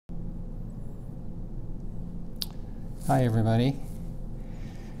Hi everybody.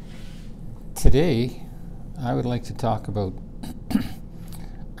 Today I would like to talk about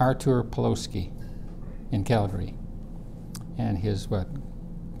Artur Pawlowski in Calgary and his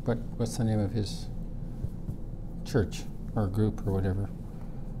what's the name of his church or group or whatever.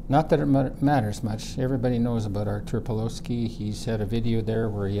 Not that it matters much. Everybody knows about Artur Pawlowski. He's had a video there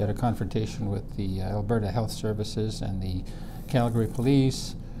where he had a confrontation with the Alberta Health Services and the Calgary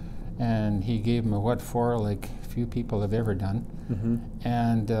Police, and he gave them a what for like few people have ever done. Mm-hmm.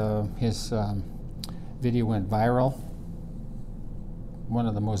 And his video went viral. One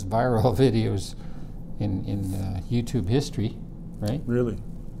of the most viral videos in YouTube history, right? Really?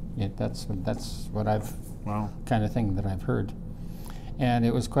 That's what I've kind of thing that I've heard. And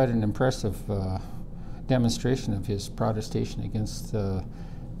it was quite an impressive demonstration of his protestation against the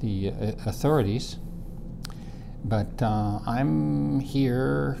authorities. But I'm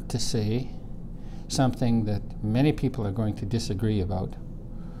here to say something that many people are going to disagree about.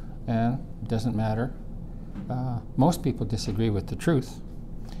 And it doesn't matter. Most people disagree with the truth.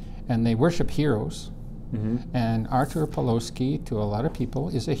 And they worship heroes. Mm-hmm. And Artur Pawlowski, to a lot of people,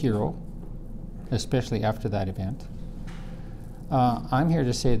 is a hero, especially after that event. I'm here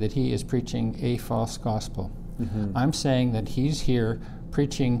to say that he is preaching a false gospel. Mm-hmm. I'm saying that he's here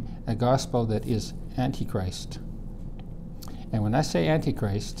preaching a gospel that is Antichrist. And when I say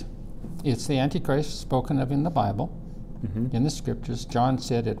Antichrist, it's the Antichrist spoken of in the Bible, mm-hmm. in the scriptures. John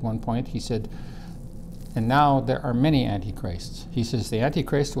said at one point, he said, and now there are many Antichrists. He says the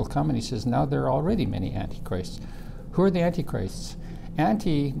Antichrist will come, and he says now there are already many Antichrists. Who are the Antichrists?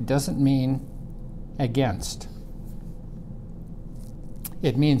 Anti doesn't mean against.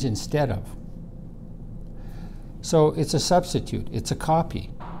 It means instead of. So it's a substitute. It's a copy.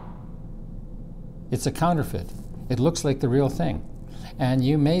 It's a counterfeit. It looks like the real thing. And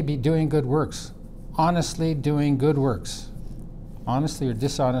you may be doing good works, honestly doing good works. Honestly or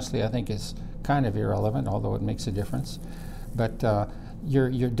dishonestly, I think is kind of irrelevant, although it makes a difference. But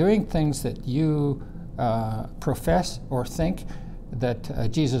you're doing things that you profess or think that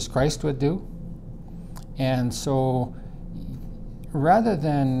Jesus Christ would do. And so rather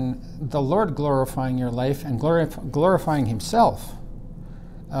than the Lord glorifying your life and glorifying himself,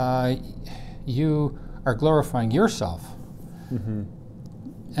 you are glorifying yourself. Mm-hmm.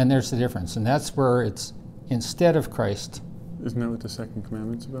 And there's the difference. And that's where it's instead of Christ. Isn't that what the second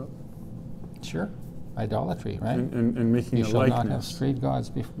commandment's about? Sure. Idolatry, right? And making you a shall likeness. not have straight gods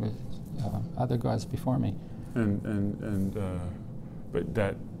other gods before me. But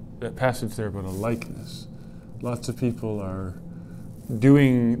that passage there about a likeness. Lots of people are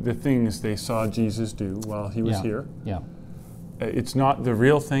doing the things they saw Jesus do while he was here. Yeah. It's not the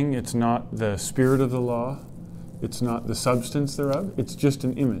real thing. It's not the spirit of the law. It's not the substance thereof. It's just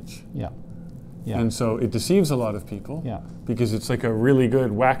an image. Yeah. Yeah. And so it deceives a lot of people. Yeah. Because it's like a really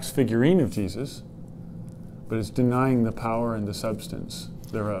good wax figurine of Jesus, but it's denying the power and the substance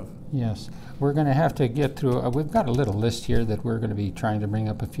thereof. Yes. We're going to have to get through. We've got a little list here that we're going to be trying to bring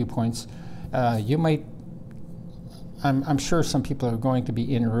up a few points. You might. I'm sure some people are going to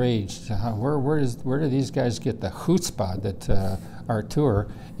be enraged. Where do these guys get the chutzpah that Artur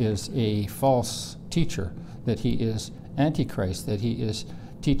is a false teacher, that he is Antichrist, that he is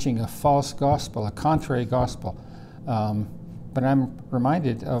teaching a false gospel, a contrary gospel? But I'm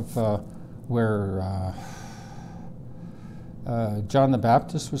reminded of where John the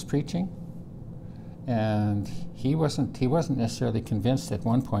Baptist was preaching, and he wasn't necessarily convinced at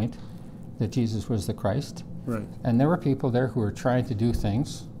one point that Jesus was the Christ. Right. And there were people there who were trying to do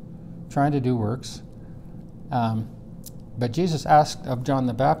things, trying to do works. But Jesus asked of John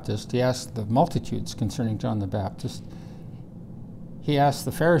the Baptist, he asked the multitudes concerning John the Baptist. He asked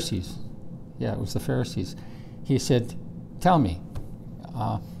the Pharisees. Yeah, it was the Pharisees. He said, tell me,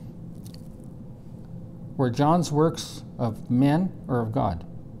 were John's works of men or of God?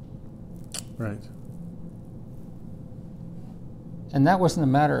 Right. And that wasn't a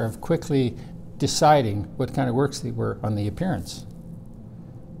matter of quickly deciding what kind of works they were on the appearance.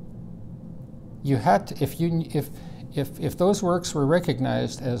 You had to, if those works were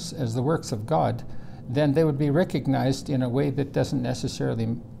recognized as the works of God, then they would be recognized in a way that doesn't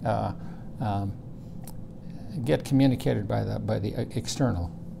necessarily get communicated by the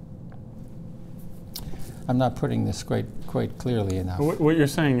external. I'm not putting this quite clearly enough. What you're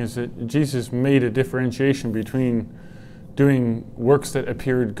saying is that Jesus made a differentiation between doing works that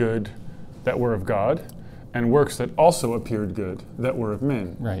appeared good that were of God, and works that also appeared good that were of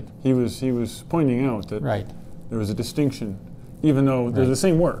men. Right. He was pointing out that there was a distinction, even though they're the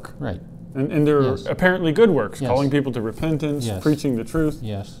same work. Right. And they're apparently good works, calling people to repentance, Yes. preaching the truth.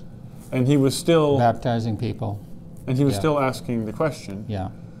 Yes. And he was still baptizing people. And he was Yeah. still asking the question, Yeah.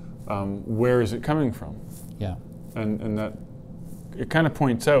 where is it coming from? Yeah. And that it kind of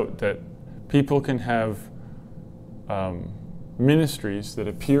points out that people can have ministries that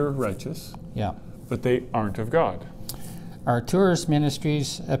appear righteous, Yeah. but they aren't of God. Artur's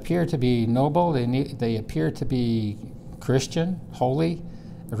ministries appear to be noble. They appear to be Christian, holy,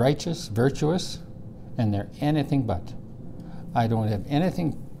 righteous, virtuous, and they're anything but. I don't have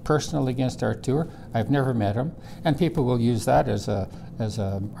anything personal against Artur. I've never met him, and people will use that as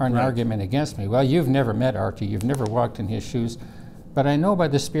an Right. argument against me. Well, you've never met Artur. You've never walked in his shoes. But I know by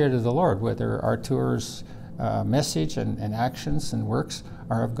the Spirit of the Lord whether Artur's message and actions and works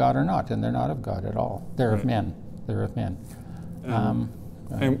are of God or not, and they're not of God at all. They're Right. of men. They're of men.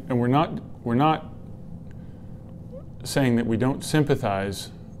 And we're not saying that we don't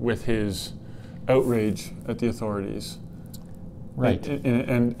sympathize with his outrage at the authorities. Right.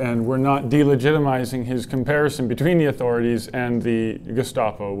 And we're not delegitimizing his comparison between the authorities and the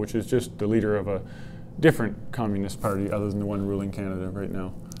Gestapo, which is just the leader of a different communist party other than the one ruling Canada right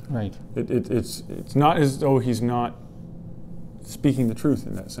now. Right. It's not as though he's not speaking the truth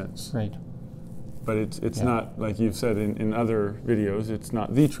in that sense. Right. But it's Yeah. not, like you've said in other videos, it's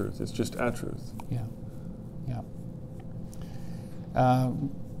not the truth, it's just a truth. Yeah. Yeah.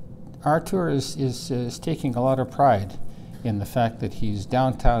 Artur is taking a lot of pride in the fact that he's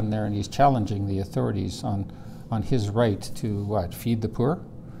downtown there and he's challenging the authorities on his right to feed the poor,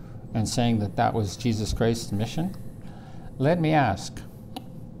 and saying that that was Jesus Christ's mission. Let me ask,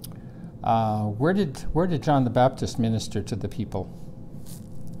 where did John the Baptist minister to the people?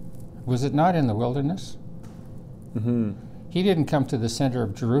 Was it not in the wilderness? Mm-hmm. He didn't come to the center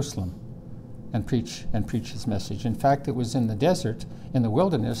of Jerusalem and preach his message. In fact, it was in the desert, in the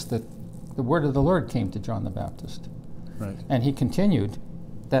wilderness, that the word of the Lord came to John the Baptist. Right. And he continued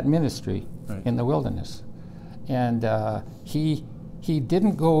that ministry Right. in the wilderness. And he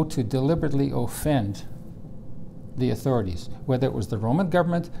didn't go to deliberately offend the authorities, whether it was the Roman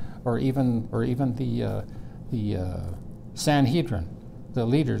government or even the Sanhedrin, the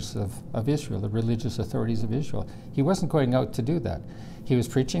leaders of Israel, the religious authorities of Israel. He wasn't going out to do that. He was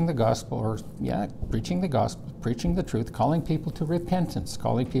preaching the gospel, preaching the truth, calling people to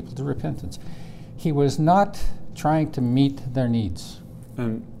repentance. He was not trying to meet their needs.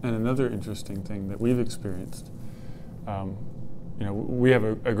 And another interesting thing that we've experienced, we have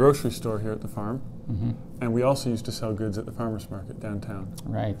a grocery store here at the farm, Mm-hmm. and we also used to sell goods at the farmers market downtown.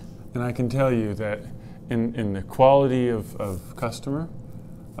 Right. And I can tell you that in the quality of customer,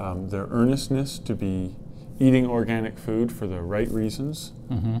 their earnestness to be eating organic food for the right reasons,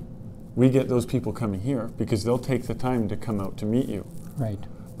 Mm-hmm. we get those people coming here because they'll take the time to come out to meet you. Right.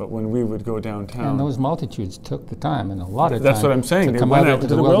 But when we would go downtown, And those multitudes took the time, and a lot of that's time, what I'm saying. to They come went out out into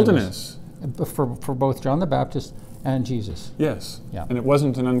to the wilderness. For both John the Baptist and Jesus. Yes. Yeah. And it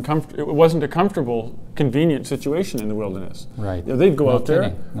wasn't a comfortable, convenient situation in the wilderness. Right. Yeah, they'd go No out there,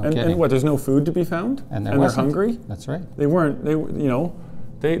 kidding. No and kidding. what? There's no food to be found, And they're wasn't. hungry. That's right. They weren't.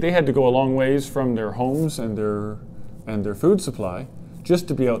 They had to go a long ways from their homes and their food supply just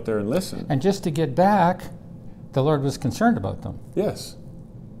to be out there and listen. And just to get back, the Lord was concerned about them. Yes.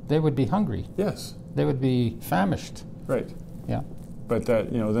 They would be hungry. Yes. They would be famished. Right. Yeah. But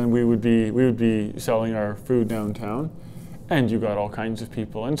that then we would be selling our food downtown, and you got all kinds of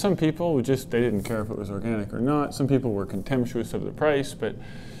people. And some people they didn't care if it was organic or not. Some people were contemptuous of the price, but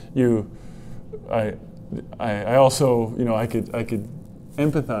I also I could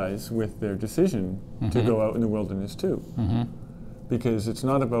empathize with their decision to Mm-hmm. go out in the wilderness too, Mm-hmm. because it's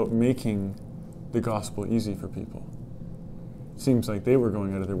not about making the gospel easy for people. It seems like they were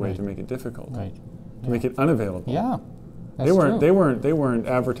going out of their way Right. to make it difficult, Right. to make it unavailable. Yeah. That's They true. weren't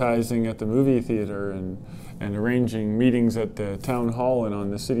advertising at the movie theater and arranging meetings at the town hall and on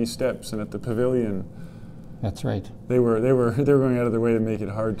the city steps and at the pavilion. That's right. They were going out of their way to make it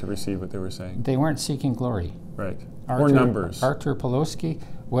hard to receive what they were saying. They weren't seeking glory. Right. Or numbers. Artur Pawlowski,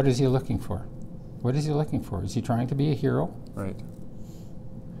 what is he looking for? What is he looking for? Is he trying to be a hero? Right.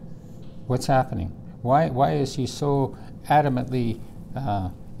 What's happening? Why is he so adamantly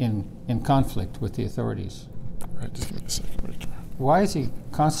in conflict with the authorities? Right. Just give me a second. Right. Why is he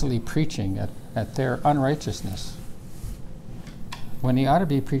constantly preaching at their unrighteousness when he ought to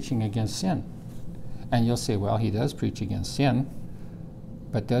be preaching against sin? And you'll say, well, he does preach against sin,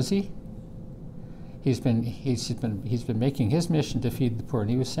 but does he? He's been making his mission to feed the poor, and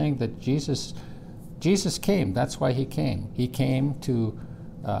he was saying that Jesus came. That's why he came. He came to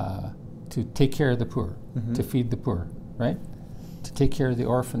take care of the poor, Mm-hmm. to feed the poor, right? To take care of the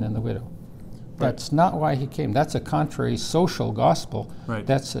orphan and the widow. That's not why he came. That's a contrary social gospel. Right.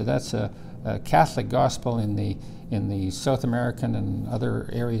 That's a Catholic gospel in the South American and other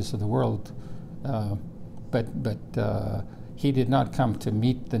areas of the world. But he did not come to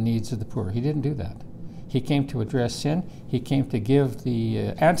meet the needs of the poor. He didn't do that. He came to address sin. He came to give the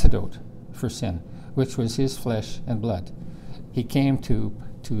antidote for sin, which was his flesh and blood. He came to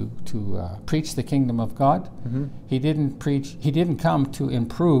preach the kingdom of God. Mm-hmm. He didn't come to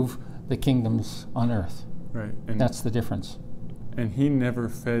improve the kingdoms on earth. Right. And that's the difference. And he never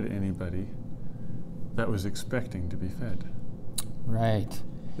fed anybody that was expecting to be fed. Right.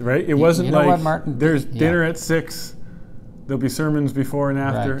 Right? It wasn't you know like what, Martin? There's dinner at 6, there'll be sermons before and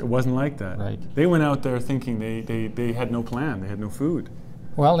after. Right. It wasn't like that. Right. They went out there thinking they had no plan, they had no food.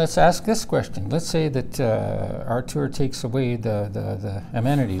 Well, let's ask this question. Let's say that Artur takes away the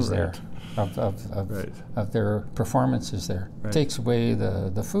amenities Right. there of their performances there. Right. Takes away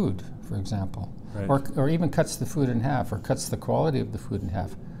the food, for example, Right. or even cuts the food in half, or cuts the quality of the food in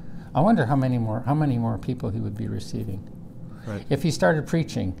half. I wonder how many more people he would be receiving. Right. If he started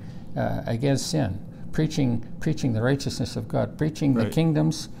preaching against sin, preaching the righteousness of God, preaching the Right.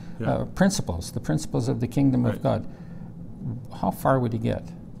 kingdom's Yeah. principles, the principles of the kingdom Right. of God, how far would he get?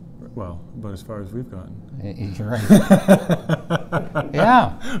 Well, about as far as we've gotten. You're right.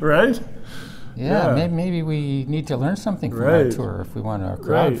 Yeah. Right? Yeah. Yeah. Maybe we need to learn something from Right. Artur if we want a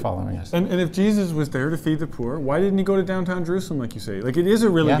crowd Right. following us. And if Jesus was there to feed the poor, why didn't he go to downtown Jerusalem like you say? Like, it is a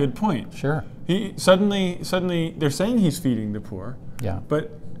really Yeah. good point. Sure. He suddenly they're saying he's feeding the poor, Yeah.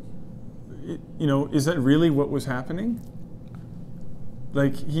 but is that really what was happening?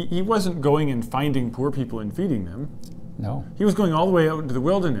 Like, he wasn't going and finding poor people and feeding them. No. He was going all the way out into the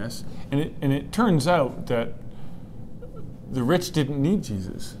wilderness, and it turns out that the rich didn't need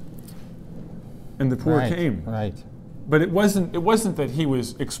Jesus, and the poor Right. came. Right. But it wasn't that he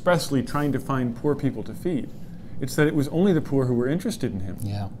was expressly trying to find poor people to feed. It's that it was only the poor who were interested in him.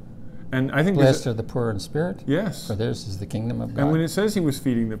 Yeah. And I think Blessed are the poor in spirit, yes. for theirs is the kingdom of God. And when it says he was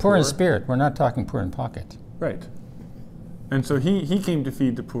feeding the Poor poor in spirit, we're not talking poor in pocket. right. And so he came to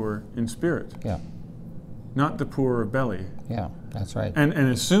feed the poor in spirit, Yeah. not the poor of belly. Yeah, that's right. And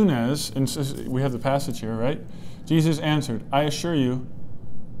as soon as, and so we have the passage here, right? Jesus answered, I assure you,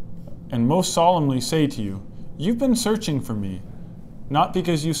 and most solemnly say to you, you've been searching for me, not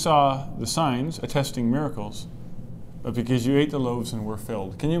because you saw the signs attesting miracles, but because you ate the loaves and were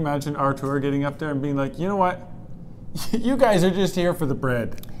filled. Can you imagine Artur getting up there and being like, you know what? You guys are just here for the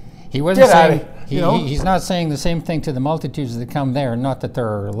bread. He wasn't Get out saying, of he's not saying the same thing to the multitudes that come there, not that there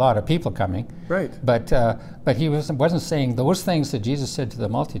are a lot of people coming. Right. But he wasn't saying those things that Jesus said to the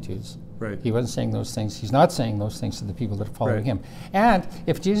multitudes. Right. He wasn't saying those things. He's not saying those things to the people that are following Right. him. And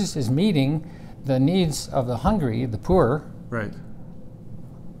if Jesus is meeting the needs of the hungry, the poor, Right.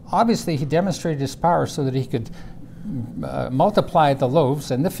 obviously he demonstrated his power so that he could multiply the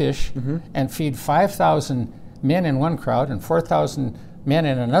loaves and the fish and feed 5,000 men in one crowd and 4,000 men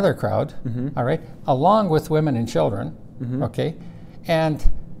in another crowd, all right, along with women and children, okay? And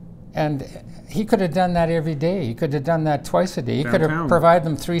he could have done that every day. He could have done that twice a day. He could have Downtown. provided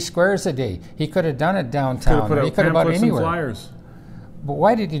them 3 squares a day. He could have done it downtown. Could have He put could out have done it pamphlets and anywhere. flyers. But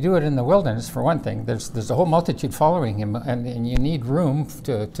why did he do it in the wilderness, for one thing? There's a whole multitude following him, and you need room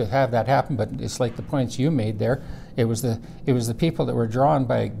to have that happen, but it's like the points you made there. It was the people that were drawn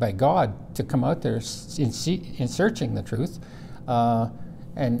by God to come out there in searching the truth.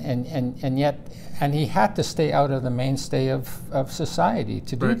 And yet he had to stay out of the mainstay of society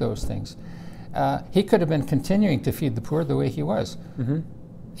to do Right. those things. He could have been continuing to feed the poor the way he was.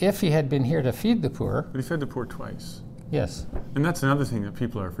 If he had been here to feed the poor, But he fed the poor twice. yes. And that's another thing that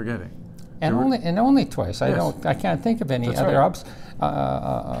people are forgetting. And There were- only twice. Yes. I can't think of any That's other right.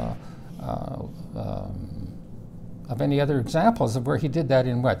 of any other examples of where he did that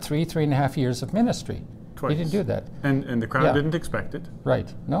in 3.5 years of ministry. Twice. He didn't do that. And the crowd Yeah. didn't expect it.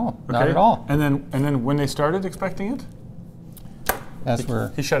 Right? No, not Okay? at all. And then when they started expecting it, That's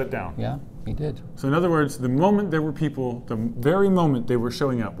where. he shut it down. Yeah, he did. So in other words, the moment there were people, the very moment they were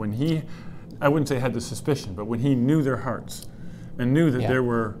showing up, when he, I wouldn't say had the suspicion, but when he knew their hearts and knew that Yeah. there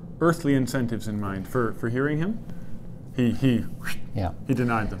were earthly incentives in mind for hearing him, he Yeah,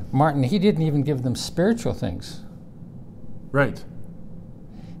 denied them. Martin. He didn't even give them spiritual things. Right.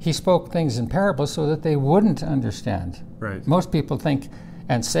 He spoke things in parables so that they wouldn't understand. Right. Most people think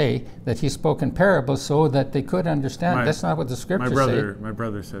and say that he spoke in parables so that they could understand. My- That's not what the scriptures say. My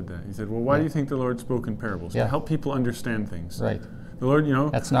brother said that. He said, "Well, why do you think the Lord spoke in parables? Yeah. To help people understand things." Right. The Lord,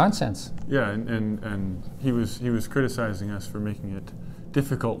 That's nonsense. yeah, and he was criticizing us for making it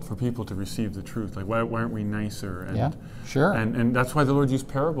difficult for people to receive the truth. Like, why aren't we nicer? And, Yeah, sure. And that's why the Lord used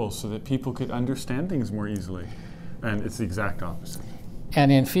parables, so that people could understand things more easily. And it's the exact opposite.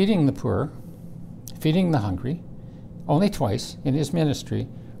 And in feeding the poor, feeding the hungry, only twice in his ministry,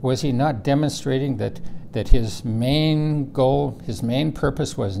 was he not demonstrating that his main goal, his main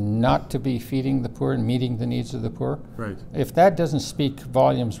purpose was not to be feeding the poor and meeting the needs of the poor? Right. If that doesn't speak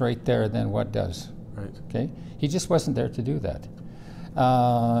volumes right there, then what does? Right. Okay? He just wasn't there to do that.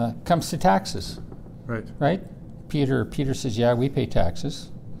 Comes to taxes. Right. Right? Peter says, yeah, we pay taxes.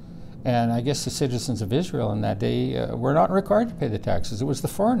 And I guess the citizens of Israel in that day were not required to pay the taxes. It was the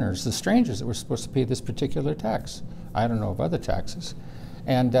foreigners, the strangers, that were supposed to pay this particular tax. I don't know of other taxes.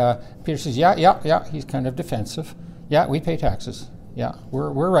 And Peter says, yeah, he's kind of defensive. Yeah, we pay taxes. Yeah,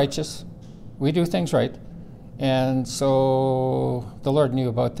 we're righteous. We do things right. And so the Lord knew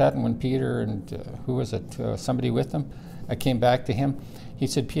about that, and when Peter and who was it, somebody with him, came back to him, he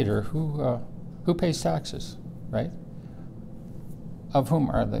said, Peter, who pays taxes, right? Of whom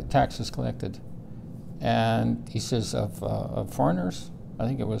are the taxes collected? And he says, of foreigners. I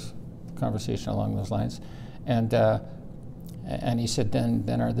think it was a conversation along those lines. And he said,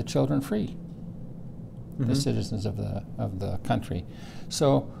 then are the children free? Mm-hmm. The citizens of the country.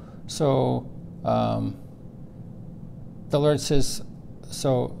 So the Lord says,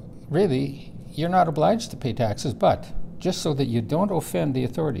 so really, you're not obliged to pay taxes, but just so that you don't offend the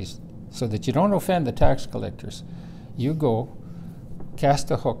authorities, so that you don't offend the tax collectors, you go cast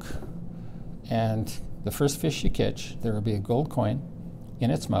a hook, and the first fish you catch, there will be a gold coin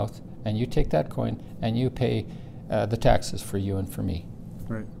in its mouth, and you take that coin and you pay the taxes for you and for me.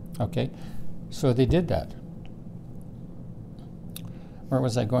 Right. Okay? So they did that. Where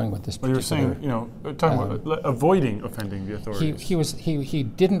was I going with this Well, particular? you're saying, talking about avoiding offending the authorities. He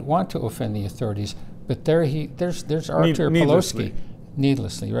didn't want to offend the authorities, but there's Artur Pawlowski.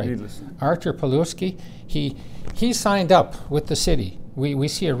 Needlessly, right. Needlessly. Artur Pawlowski, he signed up with the city. We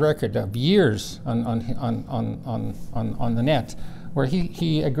see a record of years on the net where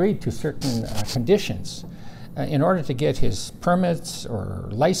he agreed to certain conditions in order to get his permits or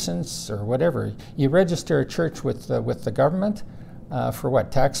license or whatever. You register a church with the government for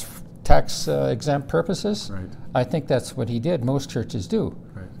what, tax exempt purposes? Right. I think that's what he did. Most churches do.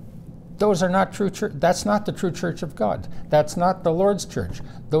 Right. Those are not true church. That's not the true church of God. That's not the Lord's church.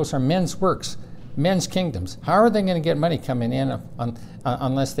 Those are men's works, men's kingdoms. How are they going to get money coming in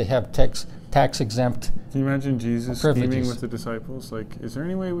unless they have tax exempt? Can you imagine Jesus privileges? scheming with the disciples? Like, is there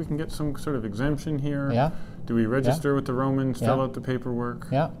any way we can get some sort of exemption here? Yeah. Do we register with the Romans, Yeah. fill out the paperwork?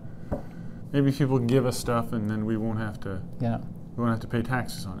 Yeah. Maybe people can give us stuff, and then we won't have to. Yeah. We won't have to pay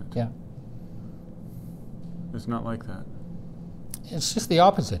taxes on it. Yeah. It's not like that. It's just the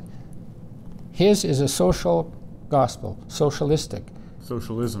opposite. His is a social gospel, socialistic.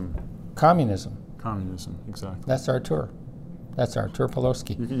 Socialism. Communism. Communism, exactly. That's Artur. That's Artur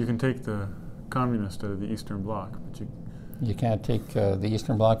Pawlowski. You can take the communist out of the Eastern Bloc, but You can't take the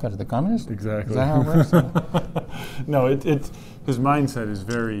Eastern Bloc out of the communist? exactly. Is that how it works? No, his mindset is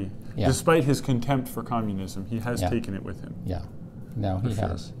very. Yeah. Despite his contempt for communism, he has Yeah. taken it with him. Yeah. No, he For sure.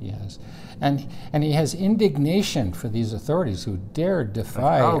 has. He has. And he has indignation for these authorities who dare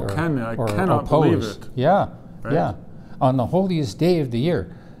defy I or cannot oppose. believe it. Yeah. Right? Yeah. On the holiest day of the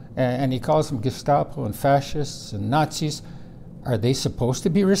year. And he calls them Gestapo and fascists and Nazis. Are they supposed to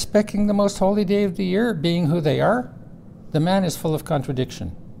be respecting the most holy day of the year, being who they are? The man is full of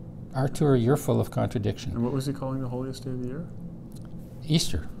contradiction. Artur, you're full of contradiction. And what was he calling the holiest day of the year?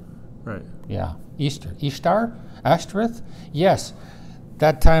 Easter. Right. Yeah, Easter. Ishtar? Ashtoreth? Yes.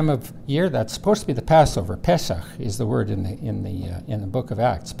 That time of year, that's supposed to be the Passover. Pesach is the word in the book of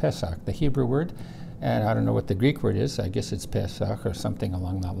Acts. Pesach, the Hebrew word. And I don't know what the Greek word is. I guess it's Pesach or something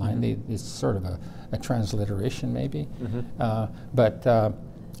along that line. Mm-hmm. It's sort of a transliteration maybe. Mm-hmm.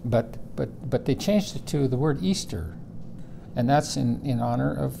 But they changed it to the word Easter. And that's in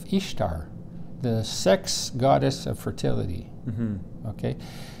honor of Ishtar, the sex goddess of fertility. Mm-hmm. Okay?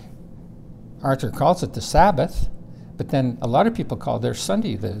 Artur calls it the Sabbath, but then a lot of people call their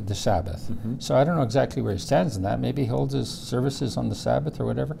Sunday the Sabbath. Mm-hmm. So I don't know exactly where he stands in that. Maybe he holds his services on the Sabbath or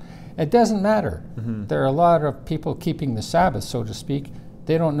whatever. It doesn't matter. Mm-hmm. There are a lot of people keeping the Sabbath, so to speak.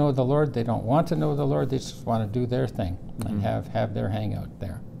 They don't know the Lord. They don't want to know the Lord. They just want to do their thing and have their hangout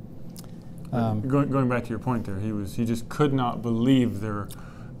there. Going back to your point there, he just could not believe their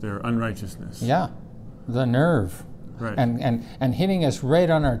unrighteousness. Yeah, the nerve. Right. And hitting us right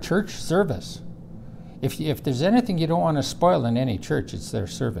on our church service. If there's anything you don't want to spoil in any church, it's their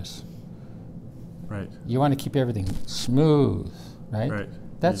service. Right. You want to keep everything smooth, right? Right.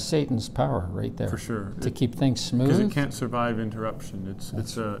 That's Satan's power right there. For sure. To keep things smooth. Because it can't survive interruption. It's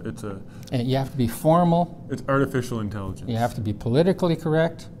and you have to be formal. It's artificial intelligence. You have to be politically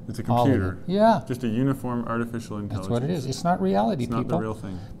correct. It's a computer. Yeah. Just a uniform artificial intelligence. That's what it is. It's not reality, it's people. It's not the real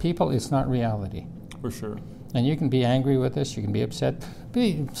thing. People, it's not reality. For sure. And you can be angry with us, you can be upset.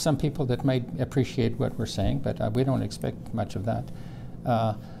 Be some people that might appreciate what we're saying, but we don't expect much of that.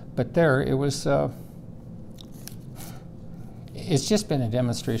 But there, it was, it's just been a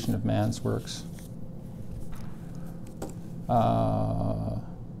demonstration of man's works.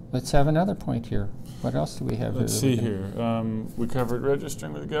 Let's have another point here. What else do we have? Let's see here. We covered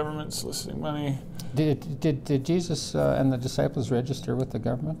registering with the government, soliciting money. Did Jesus and the disciples register with the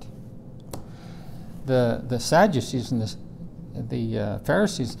government? The Sadducees and the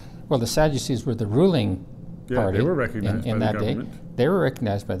Pharisees, well, the Sadducees were the ruling party. They were recognized in by that the government. day. They were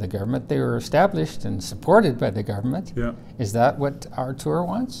recognized by the government. They were established and supported by the government. Yeah. Is that what Artur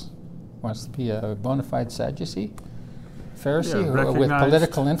wants? Wants to be a bona fide Sadducee? Pharisee with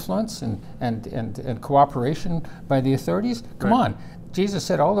political influence and cooperation by the authorities? Come on. Jesus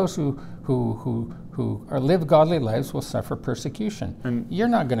said all those who live godly lives will suffer persecution. And you're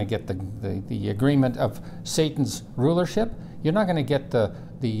not going to get the agreement of Satan's rulership. You're not going to get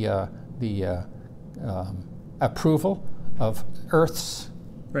the approval of Earth's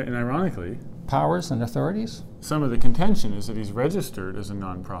and ironically, powers and authorities. Some of the contention is that he's registered as a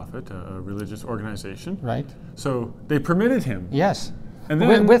nonprofit, a religious organization. Right. So they permitted him. Yes. And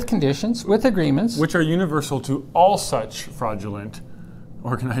then, with conditions, with agreements. Which are universal to all such fraudulent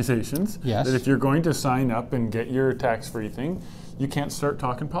organizations. Yes. That if you're going to sign up and get your tax-free thing, you can't start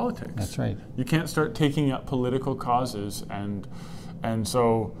talking politics. That's right. You can't start taking up political causes, and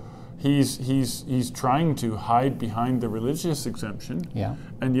so he's trying to hide behind the religious exemption. Yeah.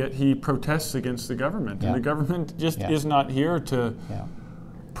 And yet he protests against the government, and the government just is not here to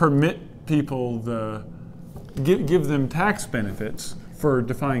permit people give them tax benefits for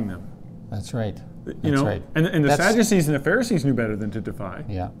defying them. That's right. You know, right. And the Sadducees and the Pharisees knew better than to defy.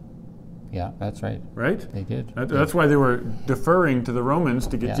 Yeah. Yeah, that's right. Right? They did. That's why they were deferring to the Romans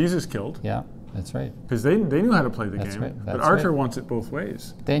to get Jesus killed. Yeah, that's right. Because they knew how to play the That's game. right. But Artur wants it both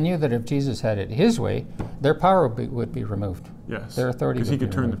ways. They knew that if Jesus had it his way, their power would be removed. Yes. Their authority would be Because he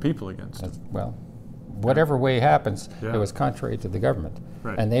could turn removed. the people against him. Well, whatever way happens, it was contrary to the government.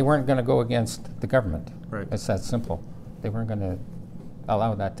 Right. And they weren't going to go against the government. Right. It's that simple. They weren't going to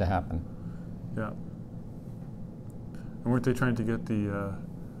allow that to happen. Yeah. And weren't they trying to get the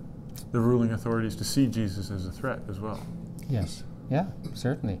ruling authorities to see Jesus as a threat as well? Yes. Yeah,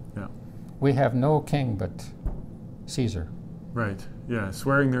 certainly. Yeah. We have no king but Caesar. Right. Yeah.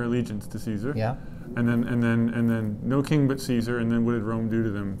 Swearing their allegiance to Caesar. Yeah. And then no king but Caesar. And then what did Rome do to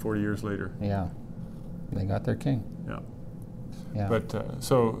them 40 years later? Yeah. They got their king. Yeah. Yeah. But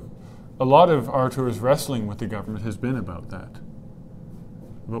so a lot of Artur's wrestling with the government has been about that.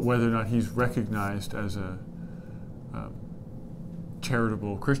 About whether or not he's recognized as a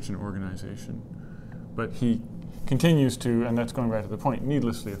charitable Christian organization. But he continues to, and that's going back to the point,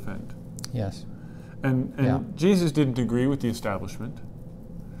 needlessly offend. Yes. And Jesus didn't agree with the establishment,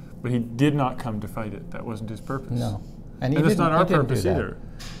 but he did not come to fight it. That wasn't his purpose. No. And it's not our purpose either.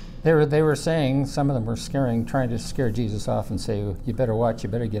 They were saying, some of them were trying to scare Jesus off and say, you better watch, you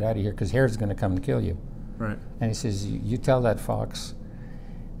better get out of here because Herod's going to come and kill you. Right. And he says, you tell that fox.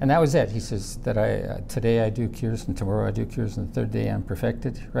 And that was it. He says that today I do cures and tomorrow I do cures and the third day I'm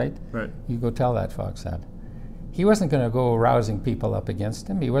perfected, right? Right. You go tell that fox that. He wasn't going to go rousing people up against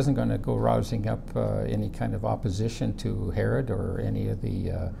him. He wasn't going to go rousing up any kind of opposition to Herod or any of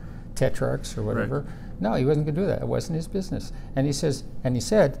the tetrarchs or whatever. Right. No, he wasn't going to do that. It wasn't his business. And he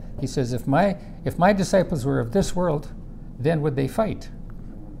said, if my disciples were of this world, then would they fight?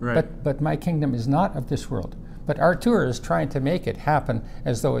 Right. But my kingdom is not of this world. But Artur is trying to make it happen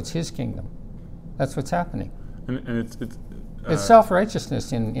as though it's his kingdom. That's what's happening. And it's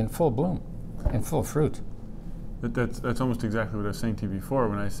self-righteousness in full bloom, in full fruit. That's almost exactly what I was saying to you before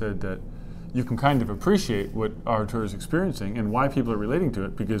when I said that you can kind of appreciate what Artur is experiencing and why people are relating to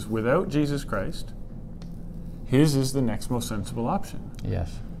it, because without Jesus Christ, his is the next most sensible option.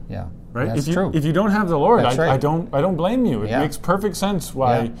 Yes. Yeah. Right? That's if true. If you don't have the Lord, right. I don't blame you. It makes perfect sense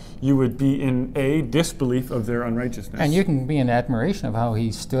why you would be in disbelief of their unrighteousness. And you can be in admiration of how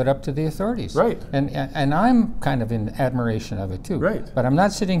he stood up to the authorities. Right. And I'm kind of in admiration of it too. Right. But I'm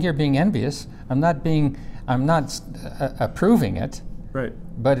not sitting here being envious. I'm not approving it. Right.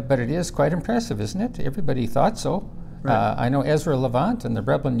 But it is quite impressive, isn't it? Everybody thought so. Right. I know Ezra Levant and the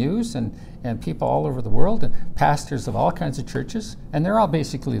Rebel News and people all over the world and pastors of all kinds of churches, and they're all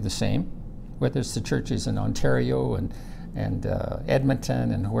basically the same, whether it's the churches in Ontario and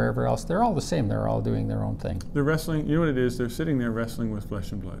Edmonton and wherever else. They're all the same. They're all doing their own thing. They're wrestling. You know what it is? They're sitting there wrestling with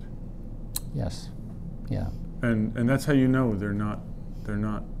flesh and blood. Yes. Yeah. And that's how you know they don't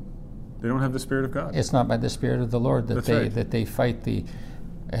have the Spirit of God. It's not by the Spirit of the Lord that they fight the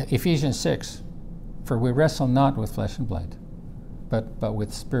Ephesians 6. For we wrestle not with flesh and blood, but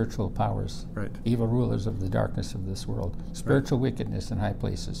with spiritual powers, right. Evil rulers of the darkness of this world, spiritual wickedness in high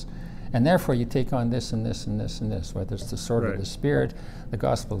places. And therefore you take on this and this and this and this, whether it's the sword of the Spirit, the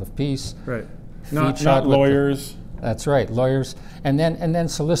gospel of peace. Right. Not lawyers. That's right, lawyers. And then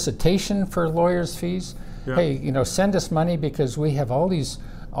solicitation for lawyers' fees. Yeah. Hey, send us money because we have all these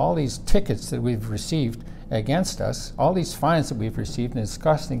tickets that we've received against us, all these fines that we've received, and it's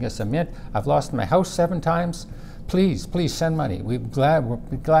costing us a mint. I've lost my house 7 times. Please send money. We're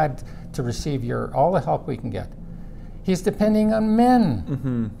glad to receive all the help we can get. He's depending on men.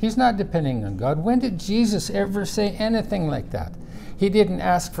 Mm-hmm. He's not depending on God. When did Jesus ever say anything like that? He didn't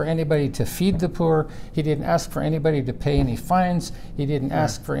ask for anybody to feed the poor. He didn't ask for anybody to pay any fines. He didn't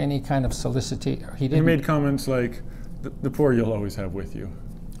ask for any kind of solicitation. He made comments like, the poor you'll always have with you.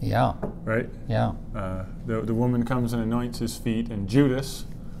 Yeah. Right? Yeah. The woman comes and anoints his feet, and Judas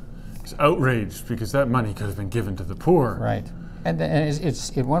is outraged because that money could have been given to the poor. Right. And it's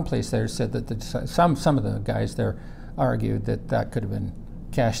in one place there said that some of the guys there argued that could have been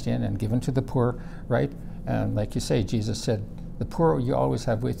cashed in and given to the poor, right? And like you say, Jesus said, the poor you always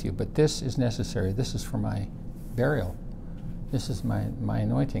have with you, but this is necessary. This is for my burial. This is my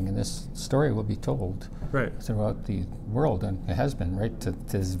anointing, and this story will be told throughout the world, and it has been right to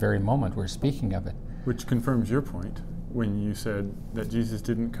this very moment we're speaking of it. Which confirms your point when you said that Jesus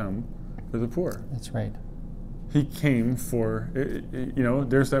didn't come for the poor. That's right. He came for,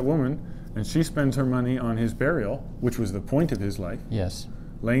 there's that woman, and she spends her money on his burial, which was the point of his life. Yes.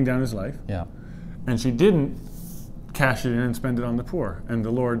 Laying down his life. Yeah. And she didn't cash it in and spend it on the poor. And the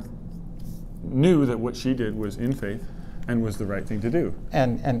Lord knew that what she did was in faith and was the right thing to do.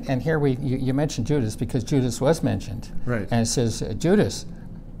 And here you mentioned Judas because Judas was mentioned. Right. And it says Judas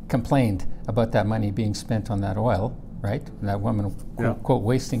complained about that money being spent on that oil, right? And that woman, quote,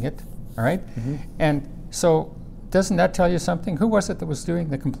 wasting it, all right? Mm-hmm. And so doesn't that tell you something? Who was it that was doing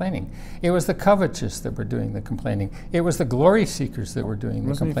the complaining? It was the covetous that were doing the complaining. It was the glory seekers that were doing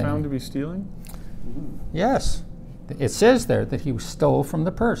the complaining. Wasn't he found to be stealing? Yes. It says there that he stole from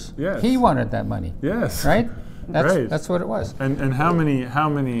the purse. Yes. He wanted that money. Yes. Right? That's what it was. And how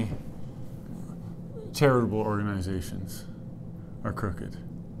many charitable organizations are crooked?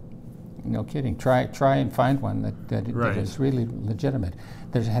 No kidding. Try and find one that is really legitimate.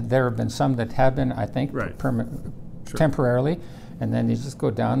 There have been some that have been, I think, temporarily, and then you just go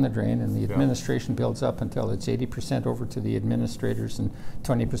down the drain, and the administration builds up until it's 80% over to the administrators and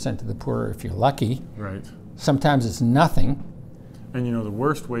 20% to the poor, if you're lucky. Right. Sometimes it's nothing. And the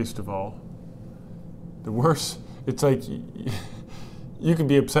worst waste of all, it's like you can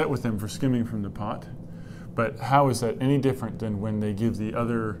be upset with them for skimming from the pot, but how is that any different than when they give the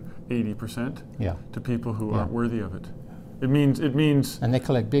other 80% to people who aren't worthy of it? It means and they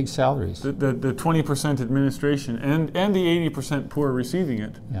collect big salaries. The 20% administration and the 80% poor receiving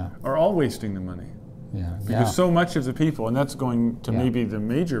it are all wasting the money. Yeah. Because so much of the people, and that's going to maybe the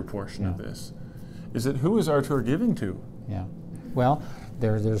major portion of this, is that who is Artur giving to? Yeah. Well,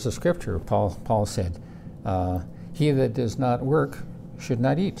 there's a scripture. Paul said, "He that does not work should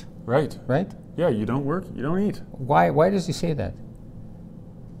not eat." Right. Right. Yeah. You don't work, you don't eat. Why does he say that?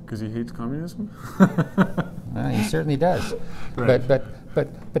 Because he hates communism. He certainly does. Right.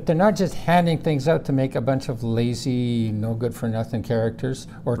 But they're not just handing things out to make a bunch of lazy, no good for nothing characters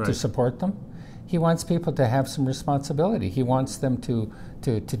or to support them. He wants people to have some responsibility. He wants them to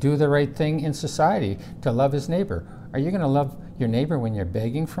do the right thing in society, to love his neighbor. Are you going to love your neighbor when you're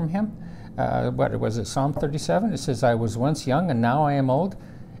begging from him? What was it, Psalm 37? It says, "I was once young and now I am old,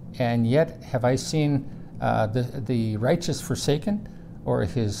 and yet have I seen the righteous forsaken, or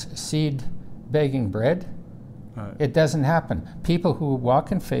his seed begging bread?" It doesn't happen. People who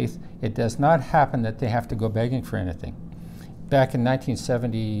walk in faith, it does not happen that they have to go begging for anything. Back in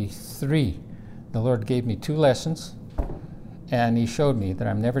 1973, the Lord gave me 2 lessons, and he showed me that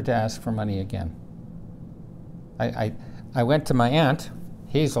I'm never to ask for money again. I went to my aunt,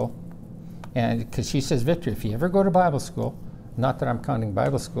 Hazel, and because she says, "Victor, if you ever go to Bible school," not that I'm counting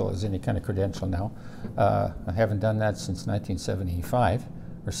Bible school as any kind of credential now, I haven't done that since 1975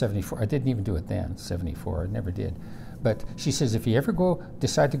 or 74. I didn't even do it then, 74, I never did. But she says, if you ever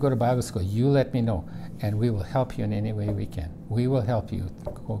decide to go to Bible school, you let me know, and we will help you in any way we can. We will help you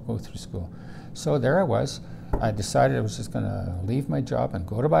go through school. So there I was. I decided I was just going to leave my job and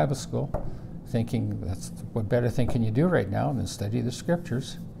go to Bible school. thinking, that's what better thing can you do right now than study the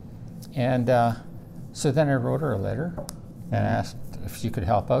scriptures? And so then I wrote her a letter and asked if she could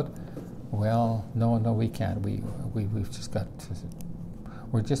help out. Well, no, we can't. We've just got to,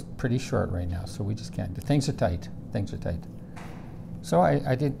 we're just pretty short right now, so we just can't. Things are tight. So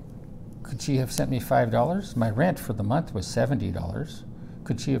I did. Could she have sent me $5? My rent for the month was $70.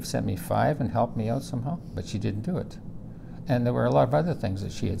 Could she have sent me $5 and helped me out somehow? But she didn't do it. And there were a lot of other things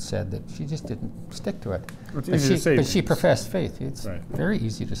that she had said that she just didn't stick to it. Well, but she professed faith. It's very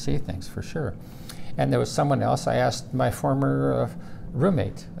easy to say things, for sure. And there was someone else. I asked my former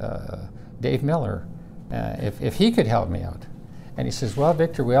roommate, Dave Miller, if he could help me out. And he says, well,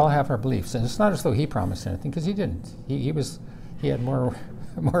 Victor, we all have our beliefs. And it's not as though he promised anything, because he didn't. He had more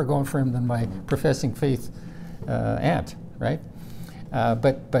going for him than my professing faith aunt, right?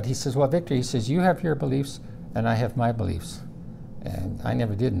 But he says, well, Victor, he says, you have your beliefs and I have my beliefs. And I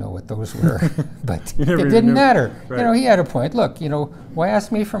never did know what those were, but it didn't matter. Right. You know, he had a point. Look, you know, why ask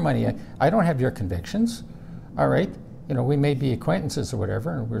me for money? I don't have your convictions, all right? You know, we may be acquaintances or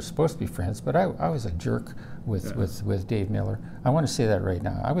whatever, and we're supposed to be friends, but I was a jerk with Dave Miller. I want to say that right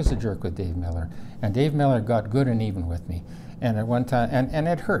now. I was a jerk with Dave Miller, and Dave Miller got good and even with me. And at one time, and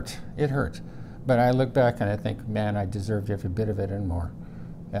it hurt. But I look back and I think, man, I deserved every bit of it and more.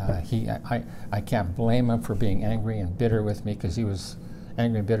 I can't blame him for being angry and bitter with me, because he was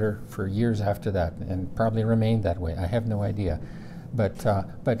angry and bitter for years after that, and probably remained that way. I have no idea. But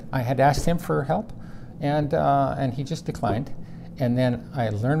I had asked him for help, and he just declined. And then I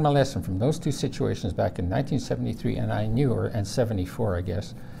learned my lesson from those two situations back in 1973, and I knew, and 74, I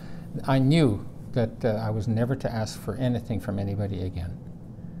guess, I knew that I was never to ask for anything from anybody again.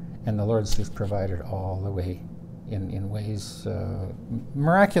 And the Lord's just provided all the way, in ways,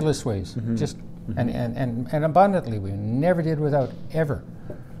 miraculous ways, and abundantly. We never did without, ever.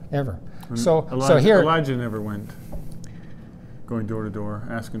 So Elijah never went going door to door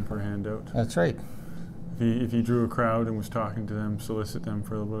asking for a handout. That's right. If he drew a crowd and was talking to them, solicit them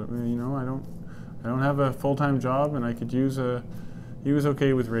for a little bit, you know, I don't have a full-time job, and I could use a. He was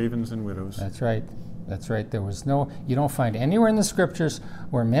okay with ravens and widows. That's right. There was you don't find anywhere in the scriptures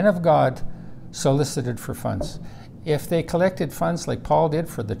where men of God solicited for funds. If they collected funds like Paul did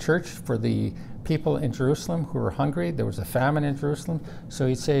for the church, for the people in Jerusalem who were hungry, there was a famine in Jerusalem. So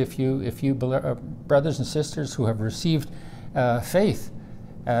he'd say, if you brothers and sisters who have received faith,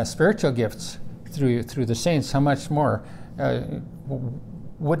 spiritual gifts through the saints, how much more?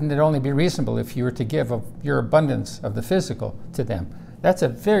 Wouldn't it only be reasonable if you were to give of your abundance of the physical to them? That's a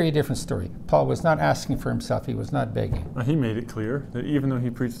very different story. Paul was not asking for himself. He was not begging. He made it clear that even though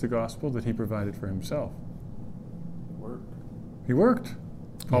he preached the gospel, that he provided for himself. He worked.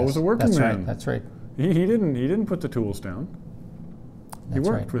 Paul was a working man. That's right. He didn't put the tools down. He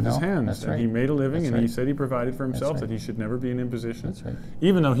worked with his hands, and he made a living, and he said he provided for himself, that he should never be in imposition. That's right.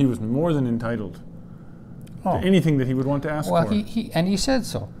 Even though he was more than entitled to anything that he would want to ask for. Well, he said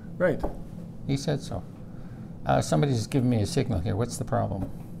so. Right. He said so. Somebody's giving me a signal here. What's the problem?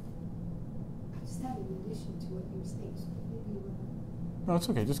 I just have an addition to what you were saying. No, it's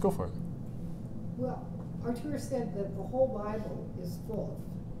okay. Just go for it. Well, Artur said that the whole Bible is full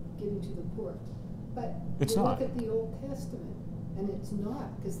of giving to the poor. But it's you not. Look at the Old Testament, and it's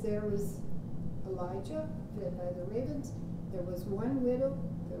not, because there was Elijah fed by the ravens. There was one widow.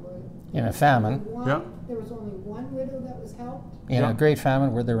 In a famine. There was only one widow that was helped. In a great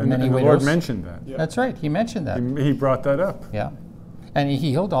famine where there were many widows. The Lord mentioned that. Yeah. That's right. He mentioned that. He brought that up. Yeah. And he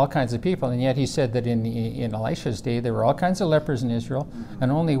healed all kinds of people, and yet he said that in Elisha's day there were all kinds of lepers in Israel,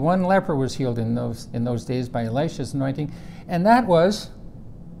 and only one leper was healed in those days by Elisha's anointing, and that was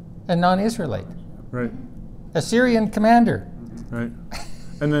a non-Israelite. Right. A Syrian commander. Right.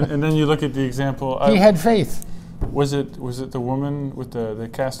 And then you look at the example. He had faith. Was it the woman with the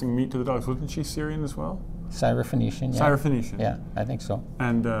casting meat to the dogs? Wasn't she Syrian as well? Syrophoenician. Yeah. Syrophoenician. Yeah, I think so.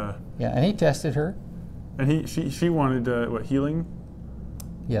 And and he tested her. And she wanted healing.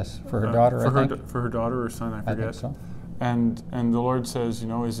 Yes, for her daughter. For her daughter or son, I forget. I think so. And the Lord says,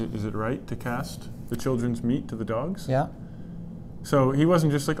 is it right to cast the children's meat to the dogs? Yeah. So he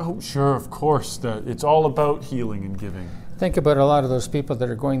wasn't just like, oh, sure, of course. It's all about healing and giving. Think about a lot of those people that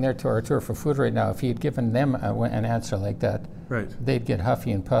are going there to Artur for food right now. If he had given them an answer like that, they'd get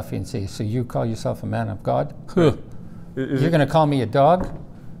huffy and puffy and say, so you call yourself a man of God? Right. You're going to call me a dog?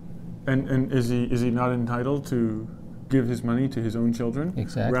 And is he not entitled to give his money to his own children?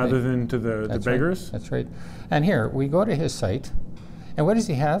 Exactly. Rather than to the beggars? Right. That's right. And here, we go to his site, and what does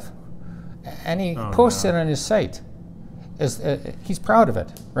he have? And he posts it on his site. He's proud of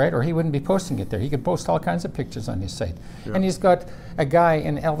it, right? Or he wouldn't be posting it there. He could post all kinds of pictures on his site. Yeah. And he's got a guy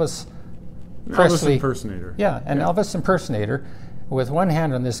in Elvis Presley impersonator. Yeah, an Elvis impersonator with one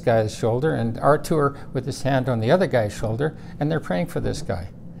hand on this guy's shoulder and Artur with his hand on the other guy's shoulder, and they're praying for this guy.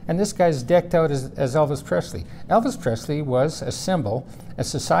 And this guy's decked out as Elvis Presley. Elvis Presley was a symbol, a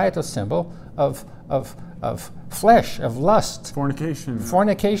societal symbol of flesh, of lust,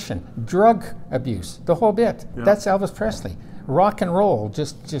 fornication, drug abuse, the whole bit. Yeah. That's Elvis Presley. Rock and roll,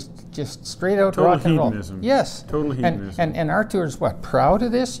 just straight out total rock and roll. Hedonism. Yes. Total hedonism. And Artur's what? Proud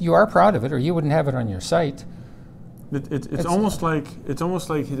of this? You are proud of it, or you wouldn't have it on your site. It's almost like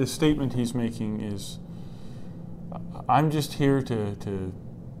the statement he's making is, I'm just here to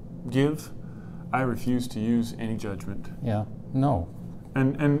give. I refuse to use any judgment. Yeah. No.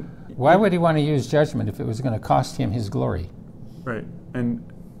 And why would he want to use judgment if it was going to cost him his glory? Right. And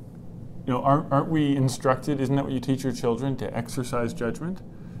aren't we instructed? Isn't that what you teach your children, to exercise judgment?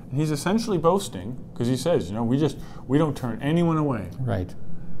 And he's essentially boasting because he says, we don't turn anyone away. Right.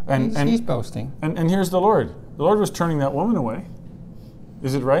 And he's boasting. And here's the Lord. The Lord was turning that woman away.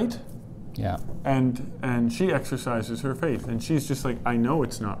 Is it right? Yeah. And she exercises her faith, and she's just like, I know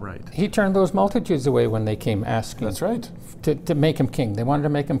it's not right. He turned those multitudes away when they came asking. That's right. To make him king. They wanted to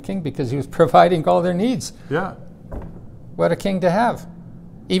make him king because he was providing all their needs. Yeah. What a king to have.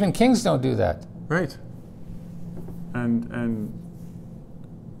 Even kings don't do that. Right. And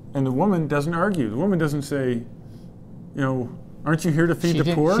the woman doesn't argue. The woman doesn't say, aren't you here to feed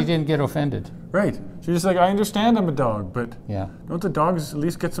the poor? She didn't get offended. Right. She's just like, I understand I'm a dog, but yeah. Don't the dogs at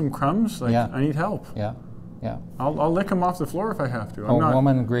least get some crumbs? Like, I need help. Yeah. Yeah. I'll lick them off the floor if I have to.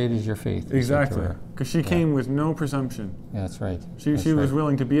 Woman, great is your faith. Exactly. Because she came with no presumption. Yeah, that's right. She was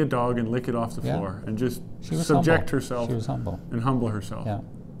willing to be a dog and lick it off the floor and just subject herself. She was humble. And humble herself. Yeah.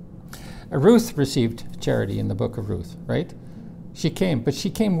 Ruth received charity in the book of Ruth, right? She came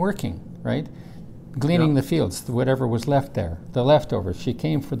working, right? Gleaning the fields, whatever was left there, the leftovers. She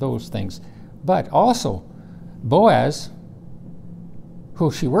came for those things. But also, Boaz,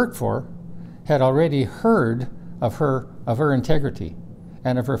 who she worked for, had already heard of her integrity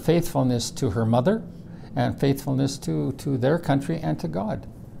and of her faithfulness to her mother and faithfulness to their country and to God.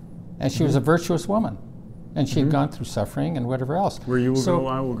 And she was a virtuous woman. And she had gone through suffering and whatever else. Where you will go,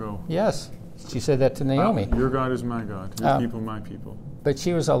 I will go. Yes. She said that to Naomi. Your God is my God. Your people, my people. But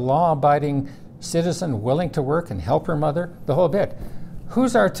she was a law-abiding citizen, willing to work and help her mother, the whole bit.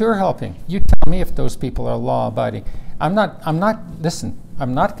 Who's Artur helping? You tell me if those people are law-abiding. I'm not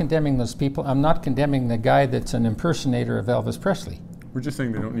condemning those people. I'm not condemning the guy that's an impersonator of Elvis Presley. We're just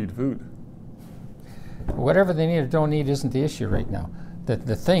saying they don't need food. Whatever they need or don't need isn't the issue right now.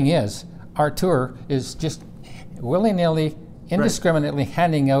 The thing is, Artur is just willy-nilly, indiscriminately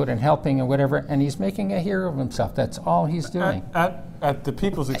handing out and helping and whatever, and he's making a hero of himself. That's all he's doing. At the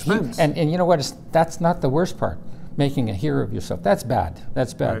people's expense. And you know what? That's not the worst part. Making a hero of yourself. That's bad.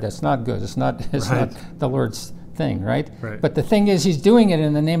 That's bad. Right. That's not good. It's not the Lord's thing, right? Right? But the thing is, he's doing it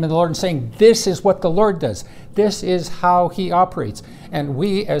in the name of the Lord and saying, this is what the Lord does. This is how he operates. And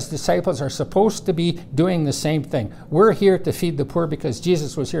we as disciples are supposed to be doing the same thing. We're here to feed the poor because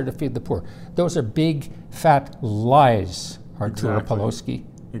Jesus was here to feed the poor. Those are big, fat lies, Artur Pawlowski.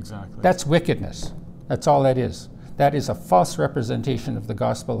 Exactly. That's wickedness. That's all that is. That is a false representation of the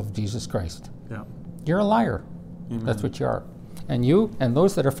gospel of Jesus Christ. Yeah. You're a liar. Amen. That's what you are. And you and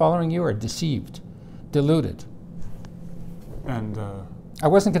those that are following you are deceived, deluded. And I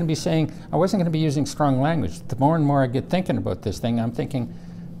wasn't going to be using strong language. The more and more I get thinking about this thing, I'm thinking,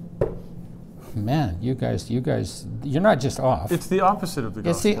 man, you guys, you're not just off. It's the opposite of the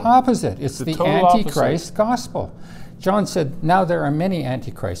gospel. It's the opposite. It's the Antichrist opposite. gospel. John said, now there are many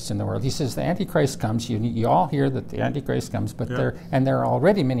antichrists in the world. He says the Antichrist comes. You all hear that the Antichrist comes, but there are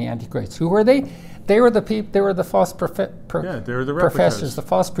already many antichrists. Who were they? They were the false they were the professors, the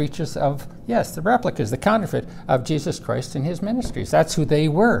false preachers of, the replicas, the counterfeit of Jesus Christ and his ministries. That's who they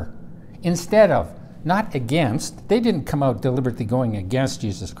were. Instead of, not against. They didn't come out deliberately going against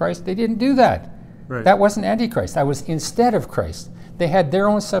Jesus Christ. They didn't do that. Right. That wasn't Antichrist. That was instead of Christ. They had their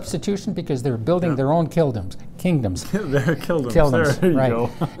own substitution because they were building their own kingdoms. They're kingdoms. There you go.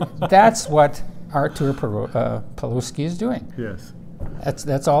 That's what Artur Pawlowski is doing. Yes.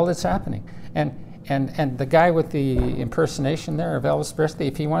 That's all that's happening. And the guy with the impersonation there of Elvis Presley,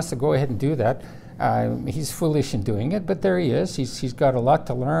 if he wants to go ahead and do that, he's foolish in doing it. But there he is. He's got a lot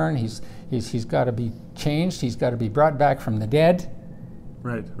to learn. He's got to be changed. He's got to be brought back from the dead.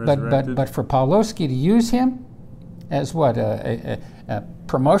 Right. But for Pawlowski to use him as what a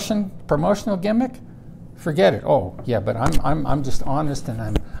promotional gimmick, forget it. Oh yeah, but I'm just honest and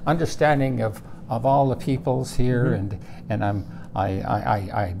I'm understanding of all the peoples here, and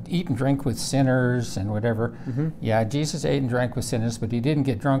I eat and drink with sinners and whatever. Yeah, Jesus ate and drank with sinners, but he didn't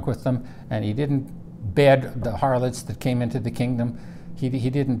get drunk with them, and he didn't bed the harlots that came into the kingdom. He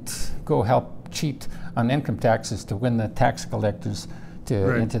didn't go help cheat on income taxes to win the tax collectors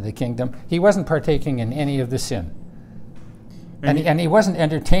into the kingdom. He wasn't partaking in any of the sin. And he wasn't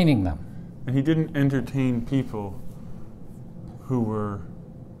entertaining them. And he didn't entertain people who were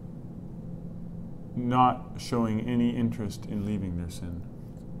not showing any interest in leaving their sin.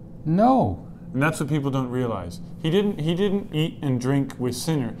 No. And that's what people don't realize. He didn't eat and drink with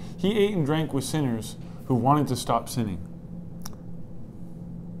sinners. He ate and drank with sinners who wanted to stop sinning.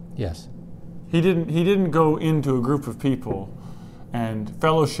 Yes. He didn't go into a group of people and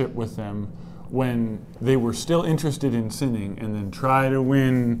fellowship with them when they were still interested in sinning, and then try to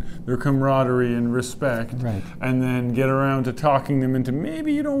win their camaraderie and respect, and then get around to talking them into,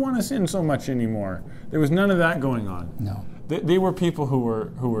 maybe you don't want to sin so much anymore. There was none of that going on. No. They were people who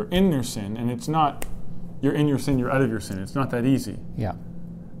were in their sin, and it's not, you're in your sin, you're out of your sin. It's not that easy. Yeah.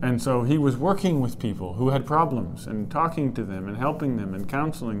 And so he was working with people who had problems and talking to them and helping them and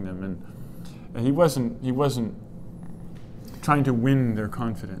counseling them, and he wasn't trying to win their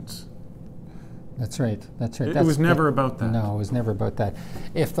confidence. That's right. It was never about that. No, it was never about that.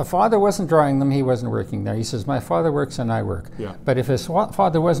 If the Father wasn't drawing them, he wasn't working there. He says, my Father works and I work. Yeah. But if his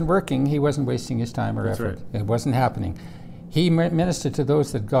Father wasn't working, he wasn't wasting his time or effort. Right. It wasn't happening. He ministered to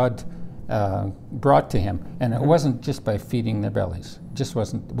those that God brought to him, and it wasn't just by feeding their bellies. Just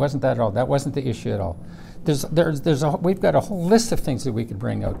wasn't that at all. That wasn't the issue at all. We've got a whole list of things that we could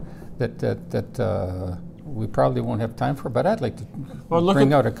bring out that we probably won't have time for, but I'd like to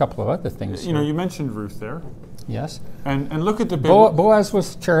bring out a couple of other things. You mentioned Ruth there. Yes. And look at the Boaz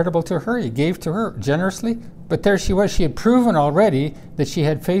was charitable to her. He gave to her generously, but there she was. She had proven already that she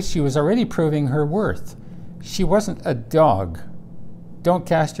had faith. She was already proving her worth. She wasn't a dog. Don't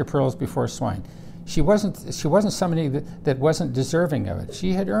cast your pearls before swine. She wasn't somebody that wasn't deserving of it.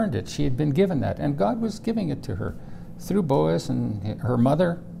 She had earned it. She had been given that, and God was giving it to her through Boaz and her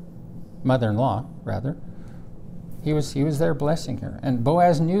mother-in-law, rather. He was there blessing her, and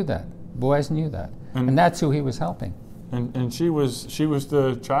Boaz knew that. And that's who he was helping. And she was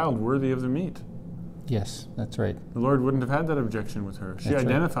the child worthy of the meat. Yes, that's right. The Lord wouldn't have had that objection with her. She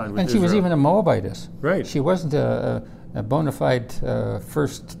identified with and she Israel. was even a Moabitess. Right. She wasn't a bona fide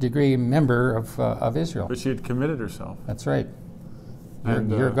first-degree member of Israel. But she had committed herself. That's right.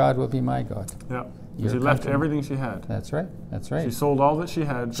 Your God will be my God. Yeah. She left everything she had. That's right. She sold all that she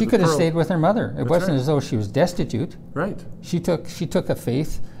had. She could have stayed with her mother. It wasn't as though she was destitute. Right. She took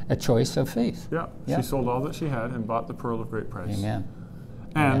a choice of faith. Yeah. She sold all that she had and bought the pearl of great price. Amen.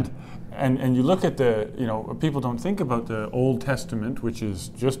 And you look at people don't think about the Old Testament, which is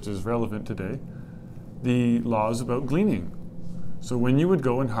just as relevant today, the laws about gleaning. So when you would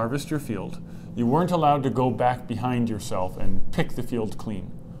go and harvest your field, you weren't allowed to go back behind yourself and pick the field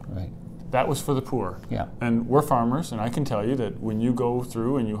clean. Right. That was for the poor. Yeah. And we're farmers, and I can tell you that when you go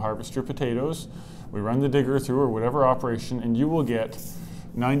through and you harvest your potatoes, we run the digger through or whatever operation, and you will get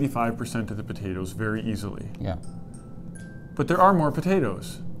 95% of the potatoes very easily. Yeah. But there are more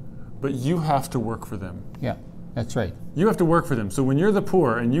potatoes. But you have to work for them. Yeah, that's right. You have to work for them. So when you're the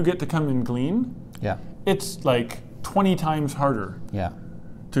poor and you get to come and glean, it's like 20 times harder. Yeah.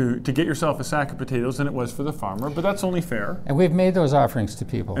 To get yourself a sack of potatoes than it was for the farmer, but that's only fair. And we've made those offerings to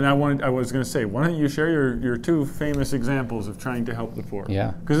people. And I was going to say, why don't you share your two famous examples of trying to help the poor?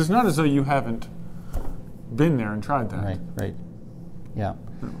 Yeah. Because it's not as though you haven't been there and tried that. Right. Yeah.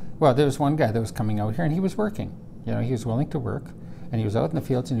 Well, there was one guy that was coming out here and he was working. He was willing to work, and he was out in the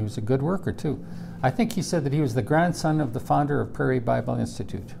fields, and he was a good worker too. I think he said that he was the grandson of the founder of Prairie Bible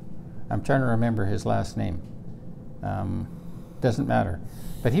Institute. I'm trying to remember his last name. Doesn't matter.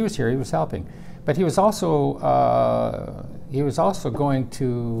 But he was here, he was helping. But he was also going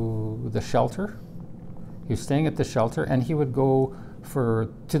to the shelter. He was staying at the shelter, and he would go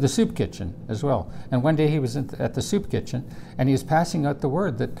to the soup kitchen as well. And one day he was at the soup kitchen, and he was passing out the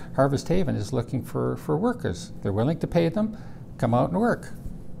word that Harvest Haven is looking for workers. They're willing to pay them, come out and work.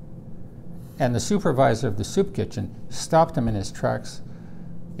 And the supervisor of the soup kitchen stopped him in his tracks.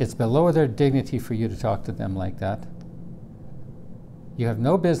 It's below their dignity for you to talk to them like that. You have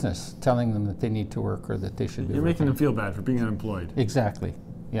no business telling them that they need to work or that they should be You're making working. them feel bad for being unemployed. Exactly.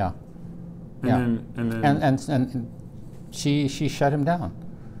 Yeah. And she shut him down.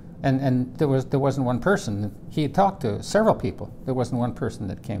 And there wasn't one person. He had talked to several people. There wasn't one person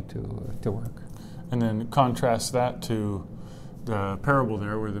that came to work. And then contrast that to the parable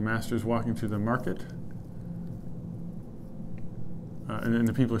there where the master's walking through the market. And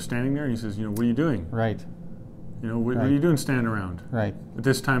the people are standing there, and he says, what are you doing? Right. You know, what Right. are you doing standing around Right. at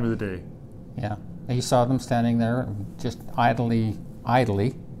this time of the day? Yeah. And he saw them standing there, just idly,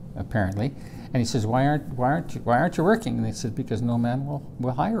 apparently. And he says, why aren't you working? And they said, because no man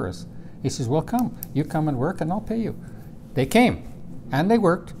will hire us. He says, well, come. You come and work, and I'll pay you. They came, and they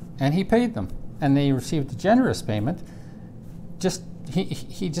worked, and he paid them. And they received a generous payment.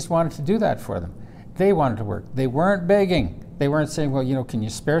 He just wanted to do that for them. They wanted to work. They weren't begging. They weren't saying, well, you know, can you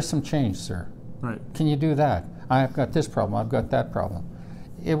spare some change, sir? Right. Can you do that? I've got this problem. I've got that problem.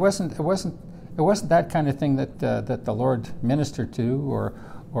 It wasn't that kind of thing that the Lord ministered to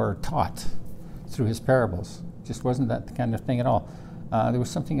or taught through his parables. It just wasn't that kind of thing at all. There was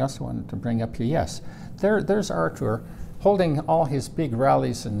something else I wanted to bring up here. Yes, there's Artur holding all his big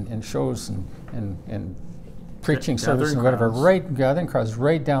rallies and shows and preaching service and whatever, gathering crowds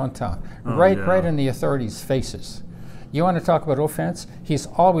right downtown, right in the authorities' faces. You want to talk about offense? He's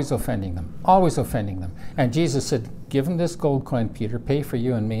always offending them, always offending them. And Jesus said, give him this gold coin, Peter, pay for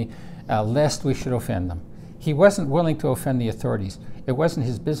you and me, lest we should offend them. He wasn't willing to offend the authorities. It wasn't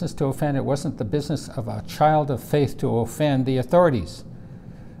his business to offend. It wasn't the business of a child of faith to offend the authorities.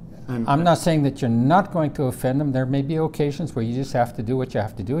 I'm not saying that you're not going to offend them. There may be occasions where you just have to do what you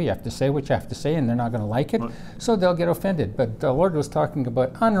have to do. You have to say what you have to say, and they're not going to like it, so they'll get offended. But the Lord was talking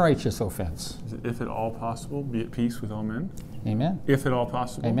about unrighteous offense. If at all possible, be at peace with all men. Amen. If at all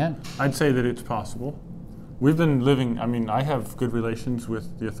possible. Amen. I'd say that it's possible. We've been living, I have good relations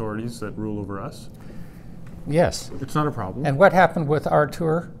with the authorities that rule over us. Yes. It's not a problem. And what happened with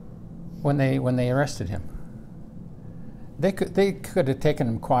Artur when they arrested him? They could have taken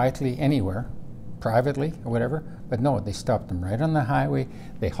him quietly anywhere, privately or whatever, but no, they stopped him right on the highway.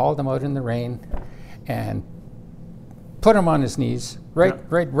 They hauled him out in the rain and put him on his knees,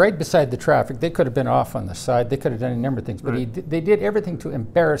 right beside the traffic. They could have been off on the side. They could have done a number of things, but they did everything to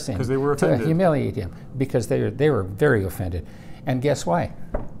embarrass him, because they were offended, to humiliate him, because they were very offended. And guess why?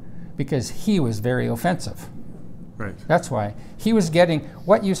 Because he was very offensive. Right. That's why he was getting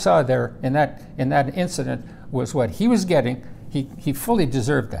what you saw there in that incident was what he was getting. He fully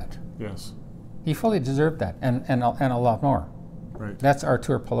deserved that. Yes. He fully deserved that, and a lot more. Right. That's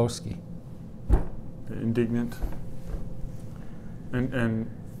Artur Pawlowski. Indignant. And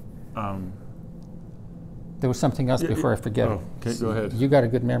there was something else before I forget it. Okay, go ahead. You got a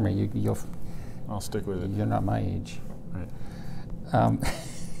good memory. I'll stick with it. You're not my age. Right.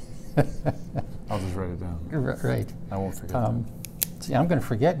 I'll just write it down. Right. I won't forget. See, I'm going to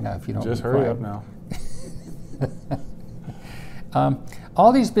forget now if you don't. Just hurry up now.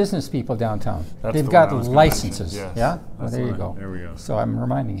 All these business people downtown, they've got licenses. Yes. Yeah? Well, there you go. There we go. So I'm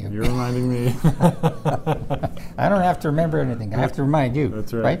reminding you. You're reminding me. I don't have to remember anything. I have to remind you.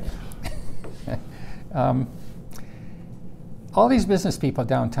 That's right. All these business people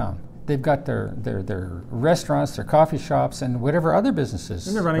downtown, they've got their restaurants, their coffee shops, and whatever other businesses.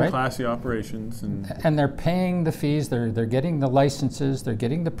 And they're running classy operations. And they're paying the fees, they're getting the licenses, they're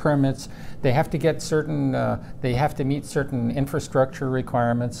getting the permits. They have to get they have to meet certain infrastructure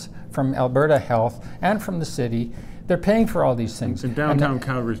requirements from Alberta Health and from the city. They're paying for all these things. And downtown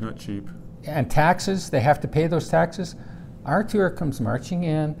Calgary's not cheap. And taxes, they have to pay those taxes. Artur comes marching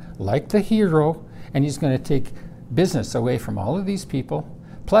in like the hero, and he's going to take business away from all of these people.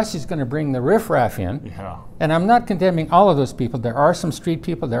 Plus, he's going to bring the riffraff in. Yeah. And I'm not condemning all of those people. There are some street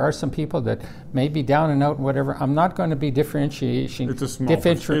people. There are some people that may be down and out and whatever. I'm not going to be differentiating. It's a small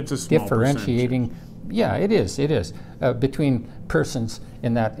differentiating. Percentage. Yeah, it is. It is between persons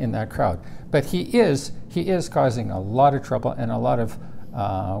in that crowd. But he is causing a lot of trouble and a lot of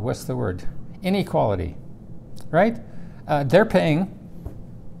what's the word? Inequality, right? They're paying,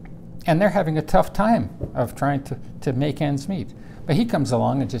 and they're having a tough time of trying to make ends meet. But he comes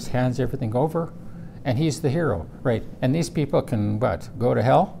along and just hands everything over, and he's the hero, right? And these people can go to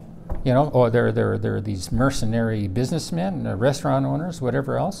hell, you know? Or they're these mercenary businessmen, restaurant owners,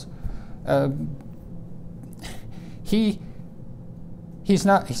 whatever else. He's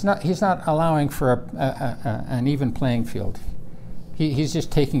not allowing for an even playing field. He's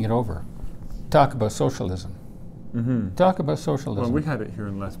just taking it over. Talk about socialism. Mm-hmm. Talk about socialism. Well, we had it here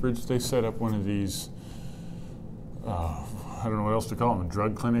in Lethbridge. They set up one of these. I don't know what else to call them, a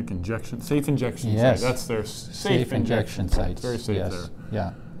drug clinic, safe injection site. That's their safe injection site. Very safe there.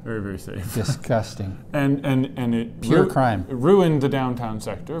 Yeah. Very, very safe. Disgusting. and it pure crime. It ruined the downtown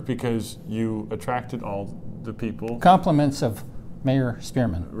sector because you attracted all the people. Compliments of Mayor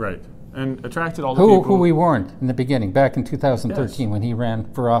Spearman. Right. And attracted all the people. Who we warned in the beginning, back in 2013 when he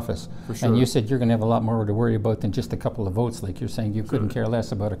ran for office. For sure. And you said you're going to have a lot more to worry about than just a couple of votes. Like you're saying you couldn't care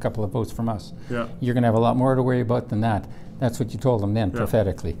less about a couple of votes from us. Yeah. You're going to have a lot more to worry about than that. That's what you told them then,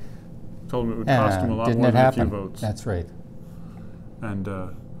 prophetically. Told him it would cost him a lot didn't more it than happen? a few votes. That's right.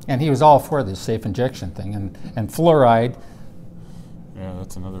 And he was all for the safe injection thing, and fluoride. Yeah,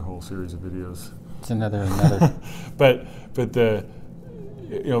 that's another whole series of videos. It's another. but the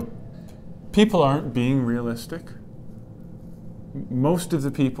people aren't being realistic. Most of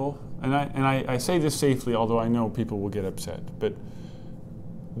the people, and I say this safely, although I know people will get upset, but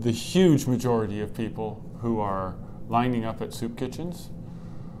the huge majority of people who are lining up at soup kitchens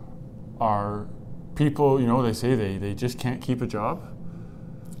are people, they say they just can't keep a job.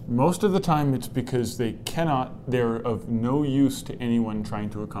 Most of the time it's because they're of no use to anyone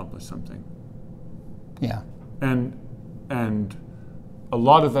trying to accomplish something. Yeah. And a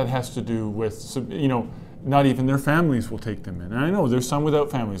lot of that has to do with, not even their families will take them in. And I know there's some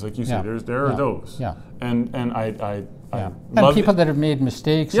without families, like you say, there are those. Yeah. And I and people that have made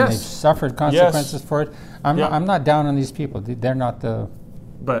mistakes and they've suffered consequences for it. I'm not down on these people. They're not the.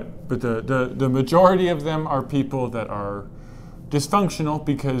 But the majority of them are people that are dysfunctional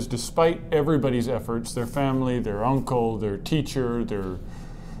because despite everybody's efforts, their family, their uncle, their teacher,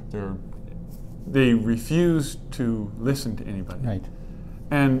 they refuse to listen to anybody. Right.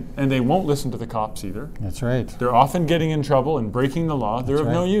 And they won't listen to the cops either. That's right. They're often getting in trouble and breaking the law. They're of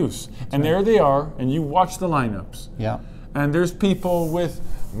no use. And there they are, and you watch the lineups. Yeah. And there's people with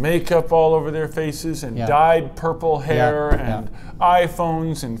makeup all over their faces and dyed purple hair and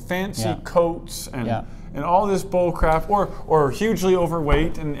iPhones and fancy coats and all this bull crap, or hugely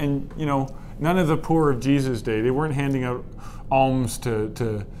overweight and none of the poor of Jesus' day. They weren't handing out alms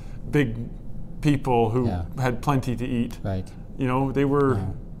to big people who had plenty to eat. Right.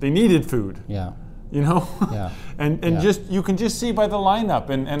 They needed food. Yeah. And just you can just see by the lineup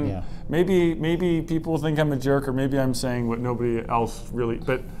and maybe people think I'm a jerk or maybe I'm saying what nobody else really,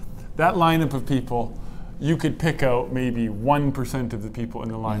 but that lineup of people, you could pick out maybe 1% of the people in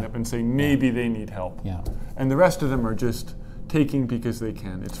the lineup and say maybe they need help. Yeah. And the rest of them are just taking because they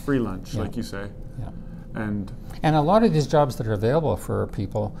can. It's free lunch, like you say. Yeah. And a lot of these jobs that are available for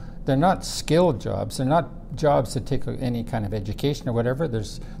people, they're not skilled jobs. They're not jobs that take any kind of education or whatever.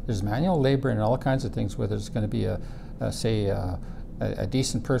 There's manual labor and all kinds of things where there's going to be a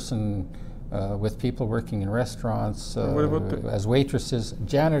decent person with people working in restaurants, as waitresses,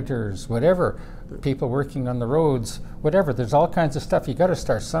 janitors, whatever, people working on the roads, whatever. There's all kinds of stuff. You got to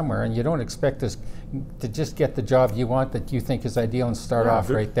start somewhere, and you don't expect this to just get the job you want that you think is ideal and start off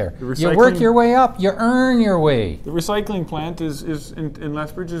right there. You work your way up. You earn your way. The recycling plant is in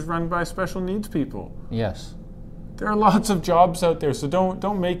Lethbridge is run by special needs people. Yes. There are lots of jobs out there, so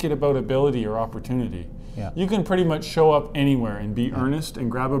don't make it about ability or opportunity. Yeah. You can pretty much show up anywhere and be earnest and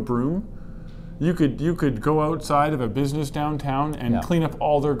grab a broom. You could go outside of a business downtown and clean up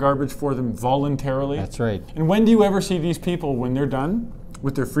all their garbage for them voluntarily. That's right. And when do you ever see these people, when they're done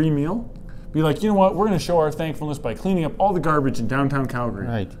with their free meal, be like, you know what, we're going to show our thankfulness by cleaning up all the garbage in downtown Calgary.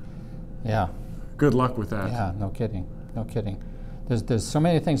 Right. Yeah. Good luck with that. Yeah, no kidding. No kidding. There's so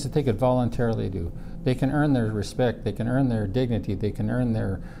many things that they could voluntarily do. They can earn their respect, they can earn their dignity, they can earn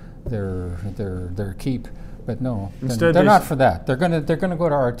their keep. But no, Instead they're not for that. They're gonna go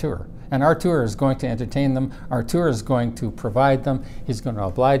to Artur, and Artur is going to entertain them. Artur is going to provide them. He's going to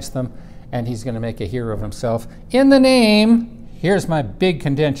oblige them, and he's going to make a hero of himself in the name. Here's my big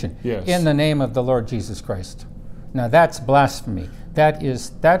contention. Yes. In the name of the Lord Jesus Christ. Now that's blasphemy. That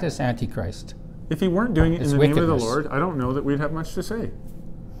is Antichrist. If he weren't doing it in the wickedness. name of the Lord, I don't know that we'd have much to say.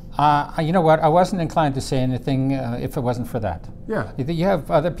 You know what? I wasn't inclined to say anything if it wasn't for that. Yeah. You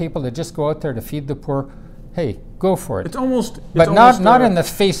have other people that just go out there to feed the poor. Hey, go for it. It's almost, not in the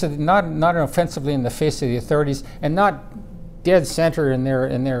face of not offensively in the face of the authorities, and not dead center in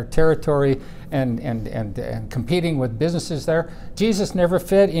their territory and competing with businesses there. Jesus never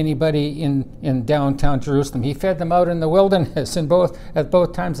fed anybody in downtown Jerusalem. He fed them out in the wilderness at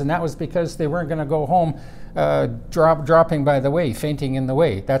both times, and that was because they weren't going to go home dropping by the way, fainting in the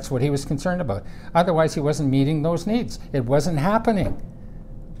way. That's what he was concerned about. Otherwise, he wasn't meeting those needs. It wasn't happening.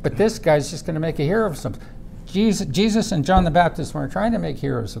 But this guy's just going to make a hero of himself. Jesus and John the Baptist weren't trying to make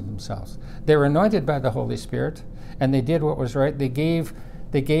heroes of themselves. They were anointed by the Holy Spirit, and they did what was right. They gave,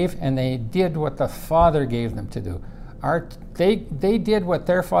 and they did what the Father gave them to do. They did what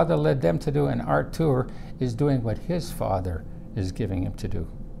their Father led them to do, and Artur is doing what his Father is giving him to do.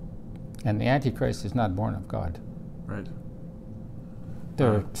 And the Antichrist is not born of God. Right. There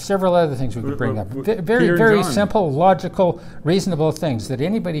are several other things we could bring up. Very simple, logical, reasonable things that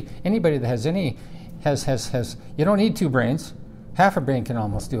anybody that has you don't need two brains. Half a brain can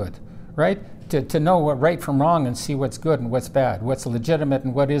almost do it. right? To know what right from wrong and see what's good and what's bad, what's legitimate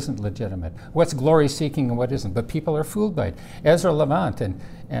and what isn't legitimate, what's glory seeking and what isn't. But people are fooled by it. Ezra Levant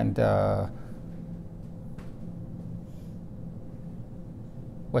and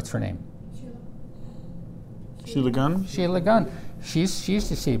what's her name? Sheila Gunn? Sheila Gunn. She's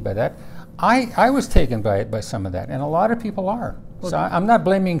deceived by that. I was taken by it, by some of that, and a lot of people are. So I'm not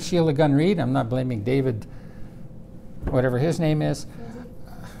blaming Sheila Gunn Reid. I'm not blaming David, whatever his name is,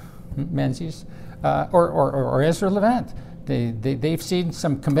 Menzies, or Ezra Levant. They've seen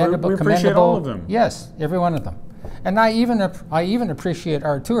some commendable. We appreciate all of them. Yes, every one of them. And I even appreciate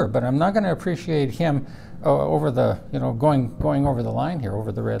Artur, but I'm not going to appreciate him over the going over the line here,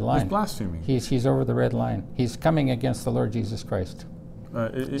 over the red line. He's blaspheming. He's over the red line. He's coming against the Lord Jesus Christ.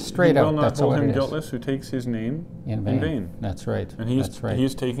 Straight out, will not that's hold what him it is. guiltless who takes his name in vain. That's right. And that's right.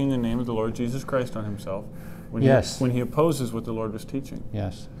 he's taking the name of the Lord Jesus Christ on himself when he opposes what the Lord was teaching.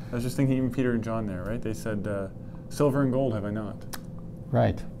 Yes. I was just thinking, even Peter and John there, right? They said, "Silver and gold have I not."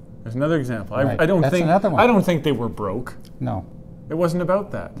 Right. There's another example. Right. I don't That's think another one. I don't think they were broke. No, It wasn't about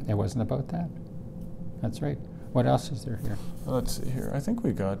that. it wasn't about that. That's right. What else is there here? Let's see here. I think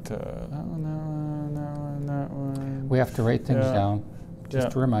we got that one, that one. We have to write things Yeah. down just Yeah.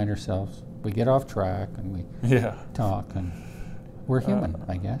 to remind ourselves. We get off track and we Yeah. talk, and we're human,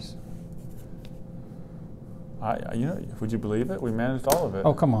 I guess. Would you believe it? We managed all of it.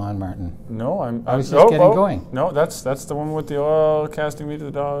 Oh, come on, Martin. No, I was just getting going. No, that's the one with the oil casting me to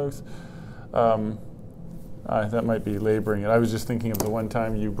the dogs. That might be laboring it. I was just thinking of the one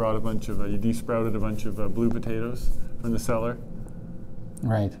time you brought you de-sprouted a bunch of blue potatoes from the cellar.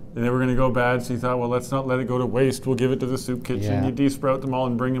 Right. And they were going to go bad, so you thought, well, let's not let it go to waste. We'll give it to the soup kitchen. Yeah. You de-sprout them all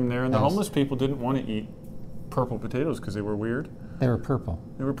and bring them there. And the Yes. homeless people didn't want to eat purple potatoes because they were weird. They were purple.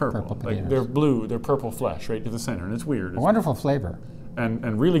 They were purple. Purple Like potatoes. they're blue, they're purple flesh right to the center, and it's weird. A wonderful flavor.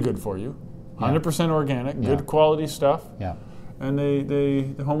 And really good for you. 100% organic, Yeah. good quality stuff. Yeah. And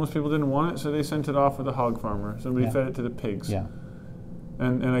the homeless people didn't want it, so they sent it off with a hog farmer. Somebody Yeah. fed it to the pigs. Yeah.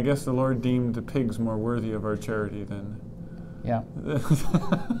 And I guess the Lord deemed the pigs more worthy of our charity than. Yeah.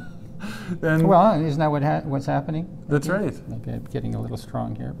 than Well, isn't that what's happening? That's right. Maybe I'm getting a little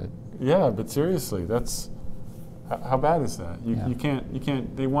strong here, but Yeah, but seriously, that's how bad is that? Yeah. You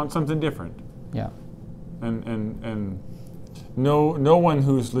can't. They want something different. yeah. And no one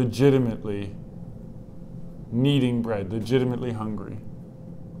who's legitimately needing bread, legitimately hungry,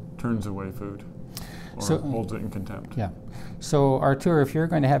 turns away food or holds it in contempt. Yeah. So, Artur, if you're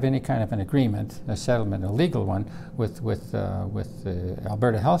going to have any kind of an agreement, a settlement, a legal one, with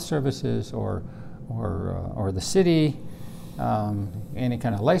Alberta Health Services or the city, any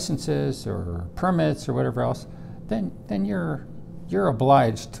kind of licenses or permits or whatever else, then you're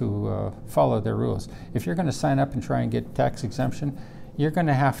obliged to follow their rules. If you're going to sign up and try and get tax exemption, you're going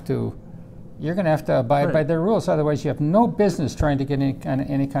to have to abide by their rules. Otherwise, you have no business trying to get any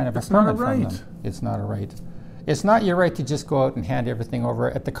kind of a permit from them. It's not a right. It's not your right to just go out and hand everything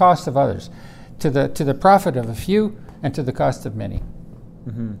over at the cost of others, to the profit of a few and to the cost of many.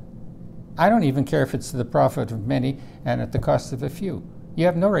 Mm-hmm. I don't even care if it's to the profit of many and at the cost of a few. You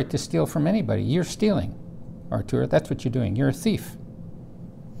have no right to steal from anybody. You're stealing, Artur. That's what you're doing. You're a thief.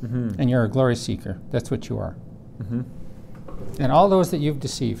 Mm-hmm. And you're a glory seeker. That's what you are. Mm-hmm. And all those that you've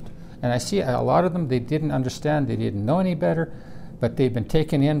deceived. And I see a lot of them, they didn't understand, they didn't know any better, but they've been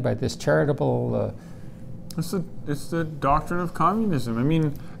taken in by this charitable... It's the doctrine of communism. I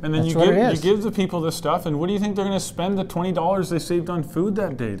mean, and then That's you give the people this stuff, and what do you think they're going to spend the $20 they saved on food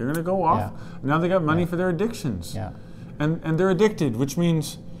that day? They're going to go off. Yeah. Now they got money for their addictions. Yeah. And they're addicted, which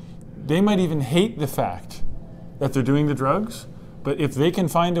means they might even hate the fact that they're doing the drugs, but if they can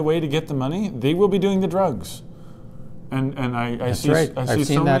find a way to get the money, they will be doing the drugs. And I see right. I've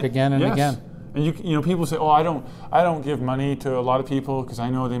seen that again and again. And you know, people say, "Oh, I don't give money to a lot of people because I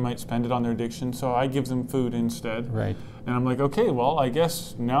know they might spend it on their addiction, so I give them food instead." Right. And I'm like, "Okay, well, I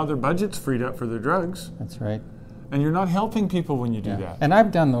guess now their budget's freed up for their drugs." That's right. And you're not helping people when you do that. And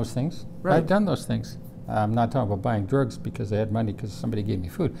I've done those things. Right. I've done those things. I'm not talking about buying drugs because I had money because somebody gave me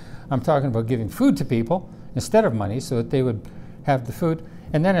food. I'm talking about giving food to people instead of money so that they would have the food.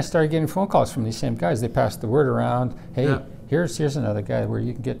 And then I started getting phone calls from these same guys. They passed the word around, hey, Yeah. here's another guy where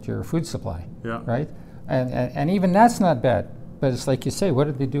you can get your food supply. Yeah. Right? And even that's not bad. But it's like you say, what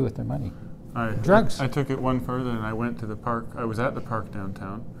did they do with their money? Drugs. I took it one further and I went to the park. I was at the park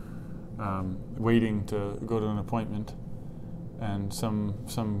downtown, waiting to go to an appointment, and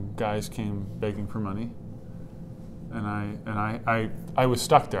some guys came begging for money. And I was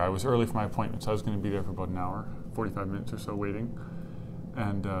stuck there. I was early for my appointment, so I was going to be there for about an hour, 45 minutes or so waiting.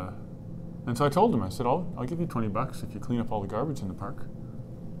 And so I told him, I said, I'll give you $20 if you clean up all the garbage in the park.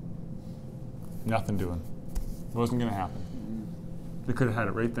 Nothing doing. It wasn't going to happen. They could have had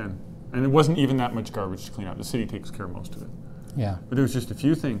it right then. And it wasn't even that much garbage to clean up. The city takes care of most of it. Yeah. But there was just a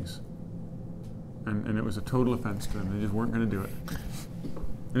few things. And it was a total offense to them. They just weren't going to do it.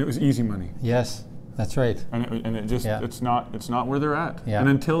 And it was easy money. Yes, that's right. And it just, it's not where they're at. Yeah. And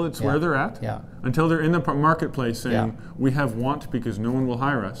until it's where they're at, until they're in the marketplace saying, we have want because no one will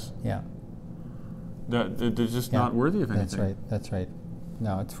hire us, they're just not worthy of anything. That's right.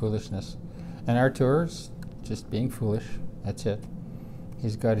 No, it's foolishness. And Artur's just being foolish. That's it.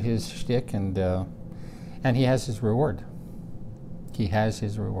 He's got his shtick, and he has his reward. He has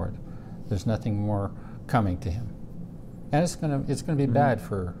his reward. There's nothing more coming to him. And it's gonna be bad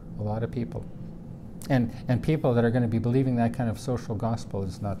for a lot of people. And people that are going to be believing that kind of social gospel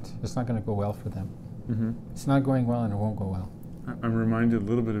it's not going to go well for them. Mm-hmm. It's not going well, and it won't go well. I'm reminded a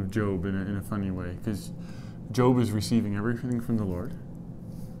little bit of Job in a funny way, because Job is receiving everything from the Lord,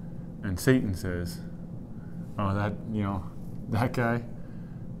 and Satan says, "Oh, that guy,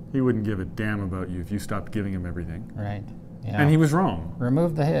 he wouldn't give a damn about you if you stopped giving him everything." Right. Yeah. And he was wrong.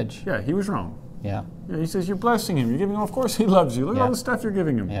 Remove the hedge. Yeah, he was wrong. Yeah. He says, "You're blessing him. You're giving him. Of course, he loves you. Look at all the stuff you're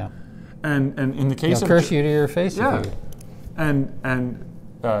giving him." Yeah. And in the case He'll of curse you to your face. Yeah. If you, and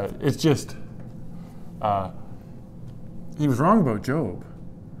it's just he was wrong about Job,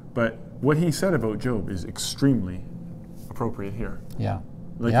 but what he said about Job is extremely appropriate here. Yeah.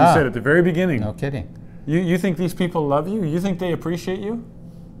 Like you said at the very beginning. No kidding. You think these people love you? You think they appreciate you?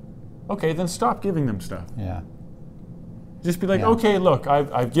 Okay, then stop giving them stuff. Yeah. Just be like, okay, look,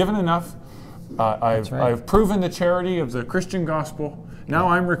 I've given enough. I've proven the charity of the Christian gospel. Now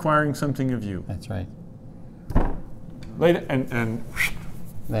I'm requiring something of you. That's right. And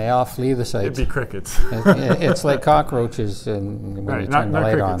they all flee the sight. It'd be crickets. It's like cockroaches when you turn the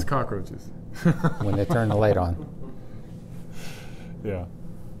light crickets, on. Cockroaches. When they turn the light on. Yeah.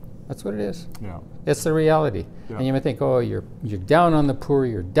 That's what it is. Yeah. It's the reality. Yeah. And you might think, oh, you're down on the poor,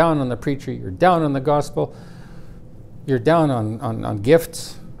 you're down on the preacher, you're down on the gospel, you're down on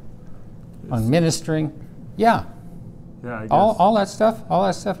gifts, on ministering. Yeah. Yeah, I guess. All that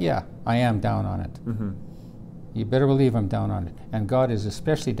stuff, yeah, I am down on it. Mm-hmm. You better believe I'm down on it. And God is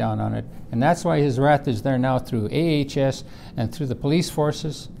especially down on it. And that's why his wrath is there now through AHS and through the police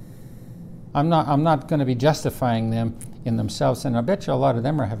forces. I'm not going to be justifying them in themselves. And I bet you a lot of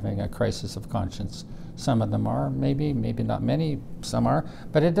them are having a crisis of conscience. Some of them are, maybe not many, some are.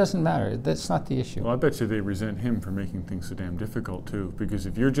 But it doesn't matter. That's not the issue. Well, I bet you they resent him for making things so damn difficult, too. Because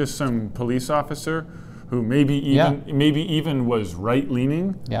if you're just some police officer who maybe even was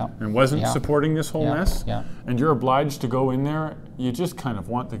right-leaning and wasn't supporting this whole mess, and you're obliged to go in there, you just kind of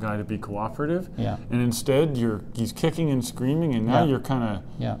want the guy to be cooperative, and instead he's kicking and screaming, and now you're kind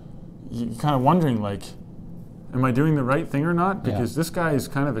of wondering, like, am I doing the right thing or not? Because this guy is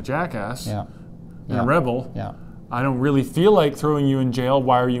kind of a jackass and a rebel. Yeah. I don't really feel like throwing you in jail.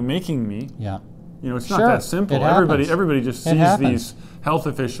 Why are you making me? Yeah. You know, it's not that simple. Everybody just sees these health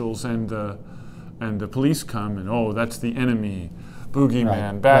officials and the police come and, that's the enemy,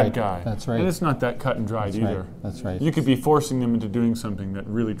 boogeyman, bad guy. That's right. And it's not that cut and dried either. That's right. You could be forcing them into doing something that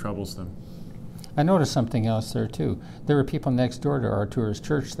really troubles them. I noticed something else there too. There were people next door to Artur's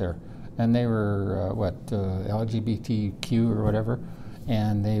church there, and they were LGBTQ or whatever,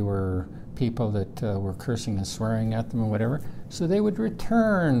 and they were people that were cursing and swearing at them and whatever. So they would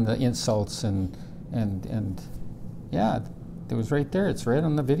return the insults and it was right there. It's right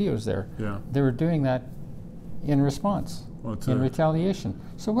on the videos there. Yeah. They were doing that in response, in retaliation.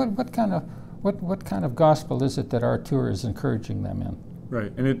 So what kind of gospel is it that Artur is encouraging them in?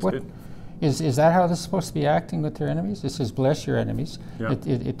 Right. And is that how they're supposed to be acting with their enemies? It says, bless your enemies. Yeah.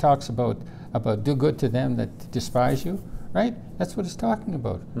 It talks about do good to them that despise you, right? That's what it's talking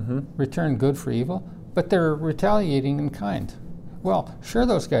about. Mm-hmm. Return good for evil, but they're retaliating in kind. Well, sure,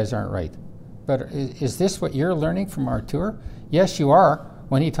 those guys aren't right. But is this what you're learning from Artur? Yes, you are.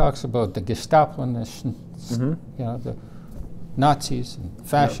 When he talks about the Gestapo and the Nazis and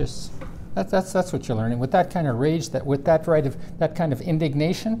fascists, that's what you're learning. With that kind of rage, with that kind of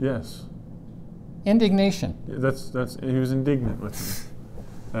indignation. Yes. Indignation. He was indignant with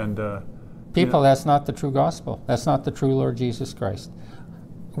him, and people. That's not the true gospel. That's not the true Lord Jesus Christ.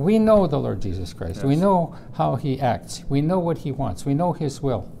 We know the Lord Jesus Christ. Yes. We know how he acts. We know what he wants. We know his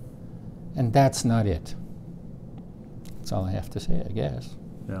will. And that's not it. That's all I have to say, I guess.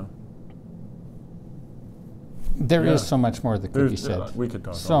 Yeah. There is so much more that could be said. We could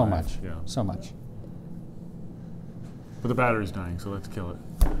talk so much. Yeah. So much. But the battery's dying, so let's kill it.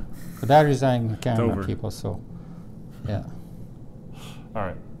 The battery's dying in the camera, people, so yeah. All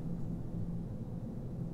right.